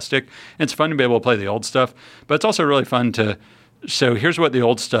fantastic. It's fun to be able to play the old stuff, but it's also really fun to so here's what the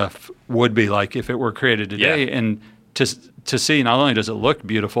old stuff would be like if it were created today, and to see not only does it look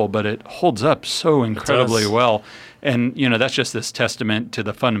beautiful, but it holds up so incredibly well. And that's just this testament to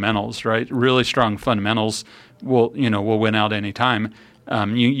the fundamentals, right? Really strong fundamentals will win out any time.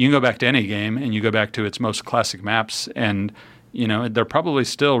 You can go back to any game and you go back to its most classic maps, and they're probably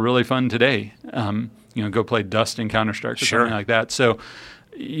still really fun today. Go play Dust in Counter-Strike or something like that. So,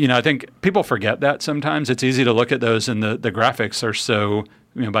 I think people forget that sometimes. It's easy to look at those, and the graphics are so,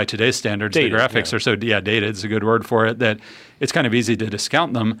 by today's standards, dated, the graphics are so dated. It's a good word for it, that it's kind of easy to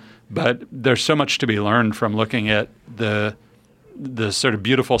discount them. But there's so much to be learned from looking at the sort of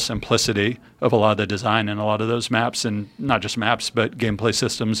beautiful simplicity of a lot of the design and a lot of those maps, and not just maps, but gameplay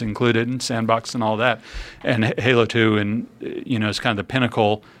systems included, and sandbox and all that. And Halo 2, and is kind of the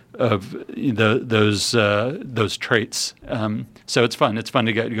pinnacle of those traits. So it's fun. It's fun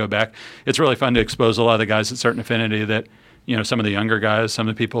to go back. It's really fun to expose a lot of the guys at Certain Affinity that some of the younger guys, some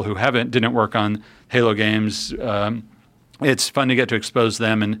of the people who didn't work on Halo games. It's fun to get to expose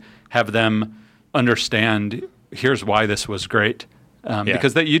them and have them understand, here's why this was great.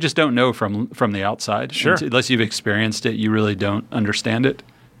 Because you just don't know from the outside. Sure. Unless you've experienced it, you really don't understand it.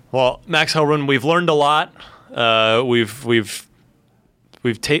 Well, Max Hollbrunn, we've learned a lot. We've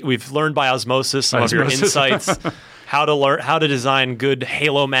learned by osmosis some of your insights, how to design good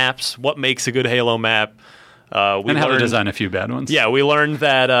Halo maps, what makes a good Halo map. How to design a few bad ones. Yeah, we learned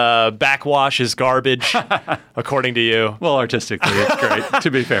that backwash is garbage, according to you. Well, artistically, it's great,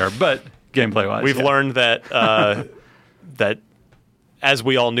 to be fair, but gameplay-wise, we've learned that that, as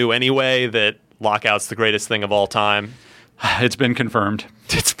we all knew anyway, that Lockout's the greatest thing of all time. It's been confirmed.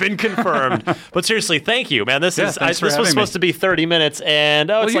 It's been confirmed. But seriously, thank you, man. This was supposed to be 30 minutes, and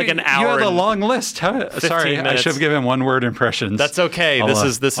it's like an hour. You had a long list. Sorry, minutes. I should have given one-word impressions. That's okay. This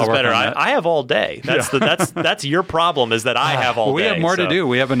is better. I have all day. That's your problem, is that I have all day. We have more to do.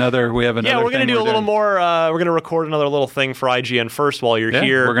 We have another. Yeah, we're going to do a little more. We're going to record another little thing for IGN first while you're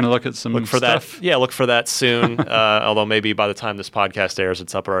here. We're going to look at some stuff. That. Yeah, look for that soon. Although maybe by the time this podcast airs,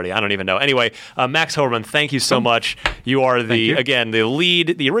 it's up already. I don't even know. Anyway, Max Hollbrunn, thank you so much. You are the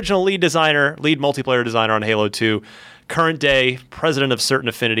original lead multiplayer designer on Halo 2, current day president of Certain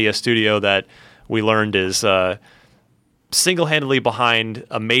Affinity, a studio that we learned is single-handedly behind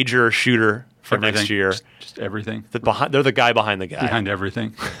a major shooter for next Everything. year. Just everything. They're the guy behind the guy. Behind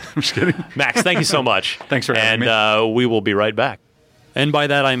everything. I'm just kidding. Max, thank you so much. Thanks for having me. And we will be right back. And by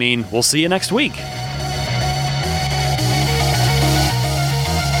that, I mean we'll see you next week.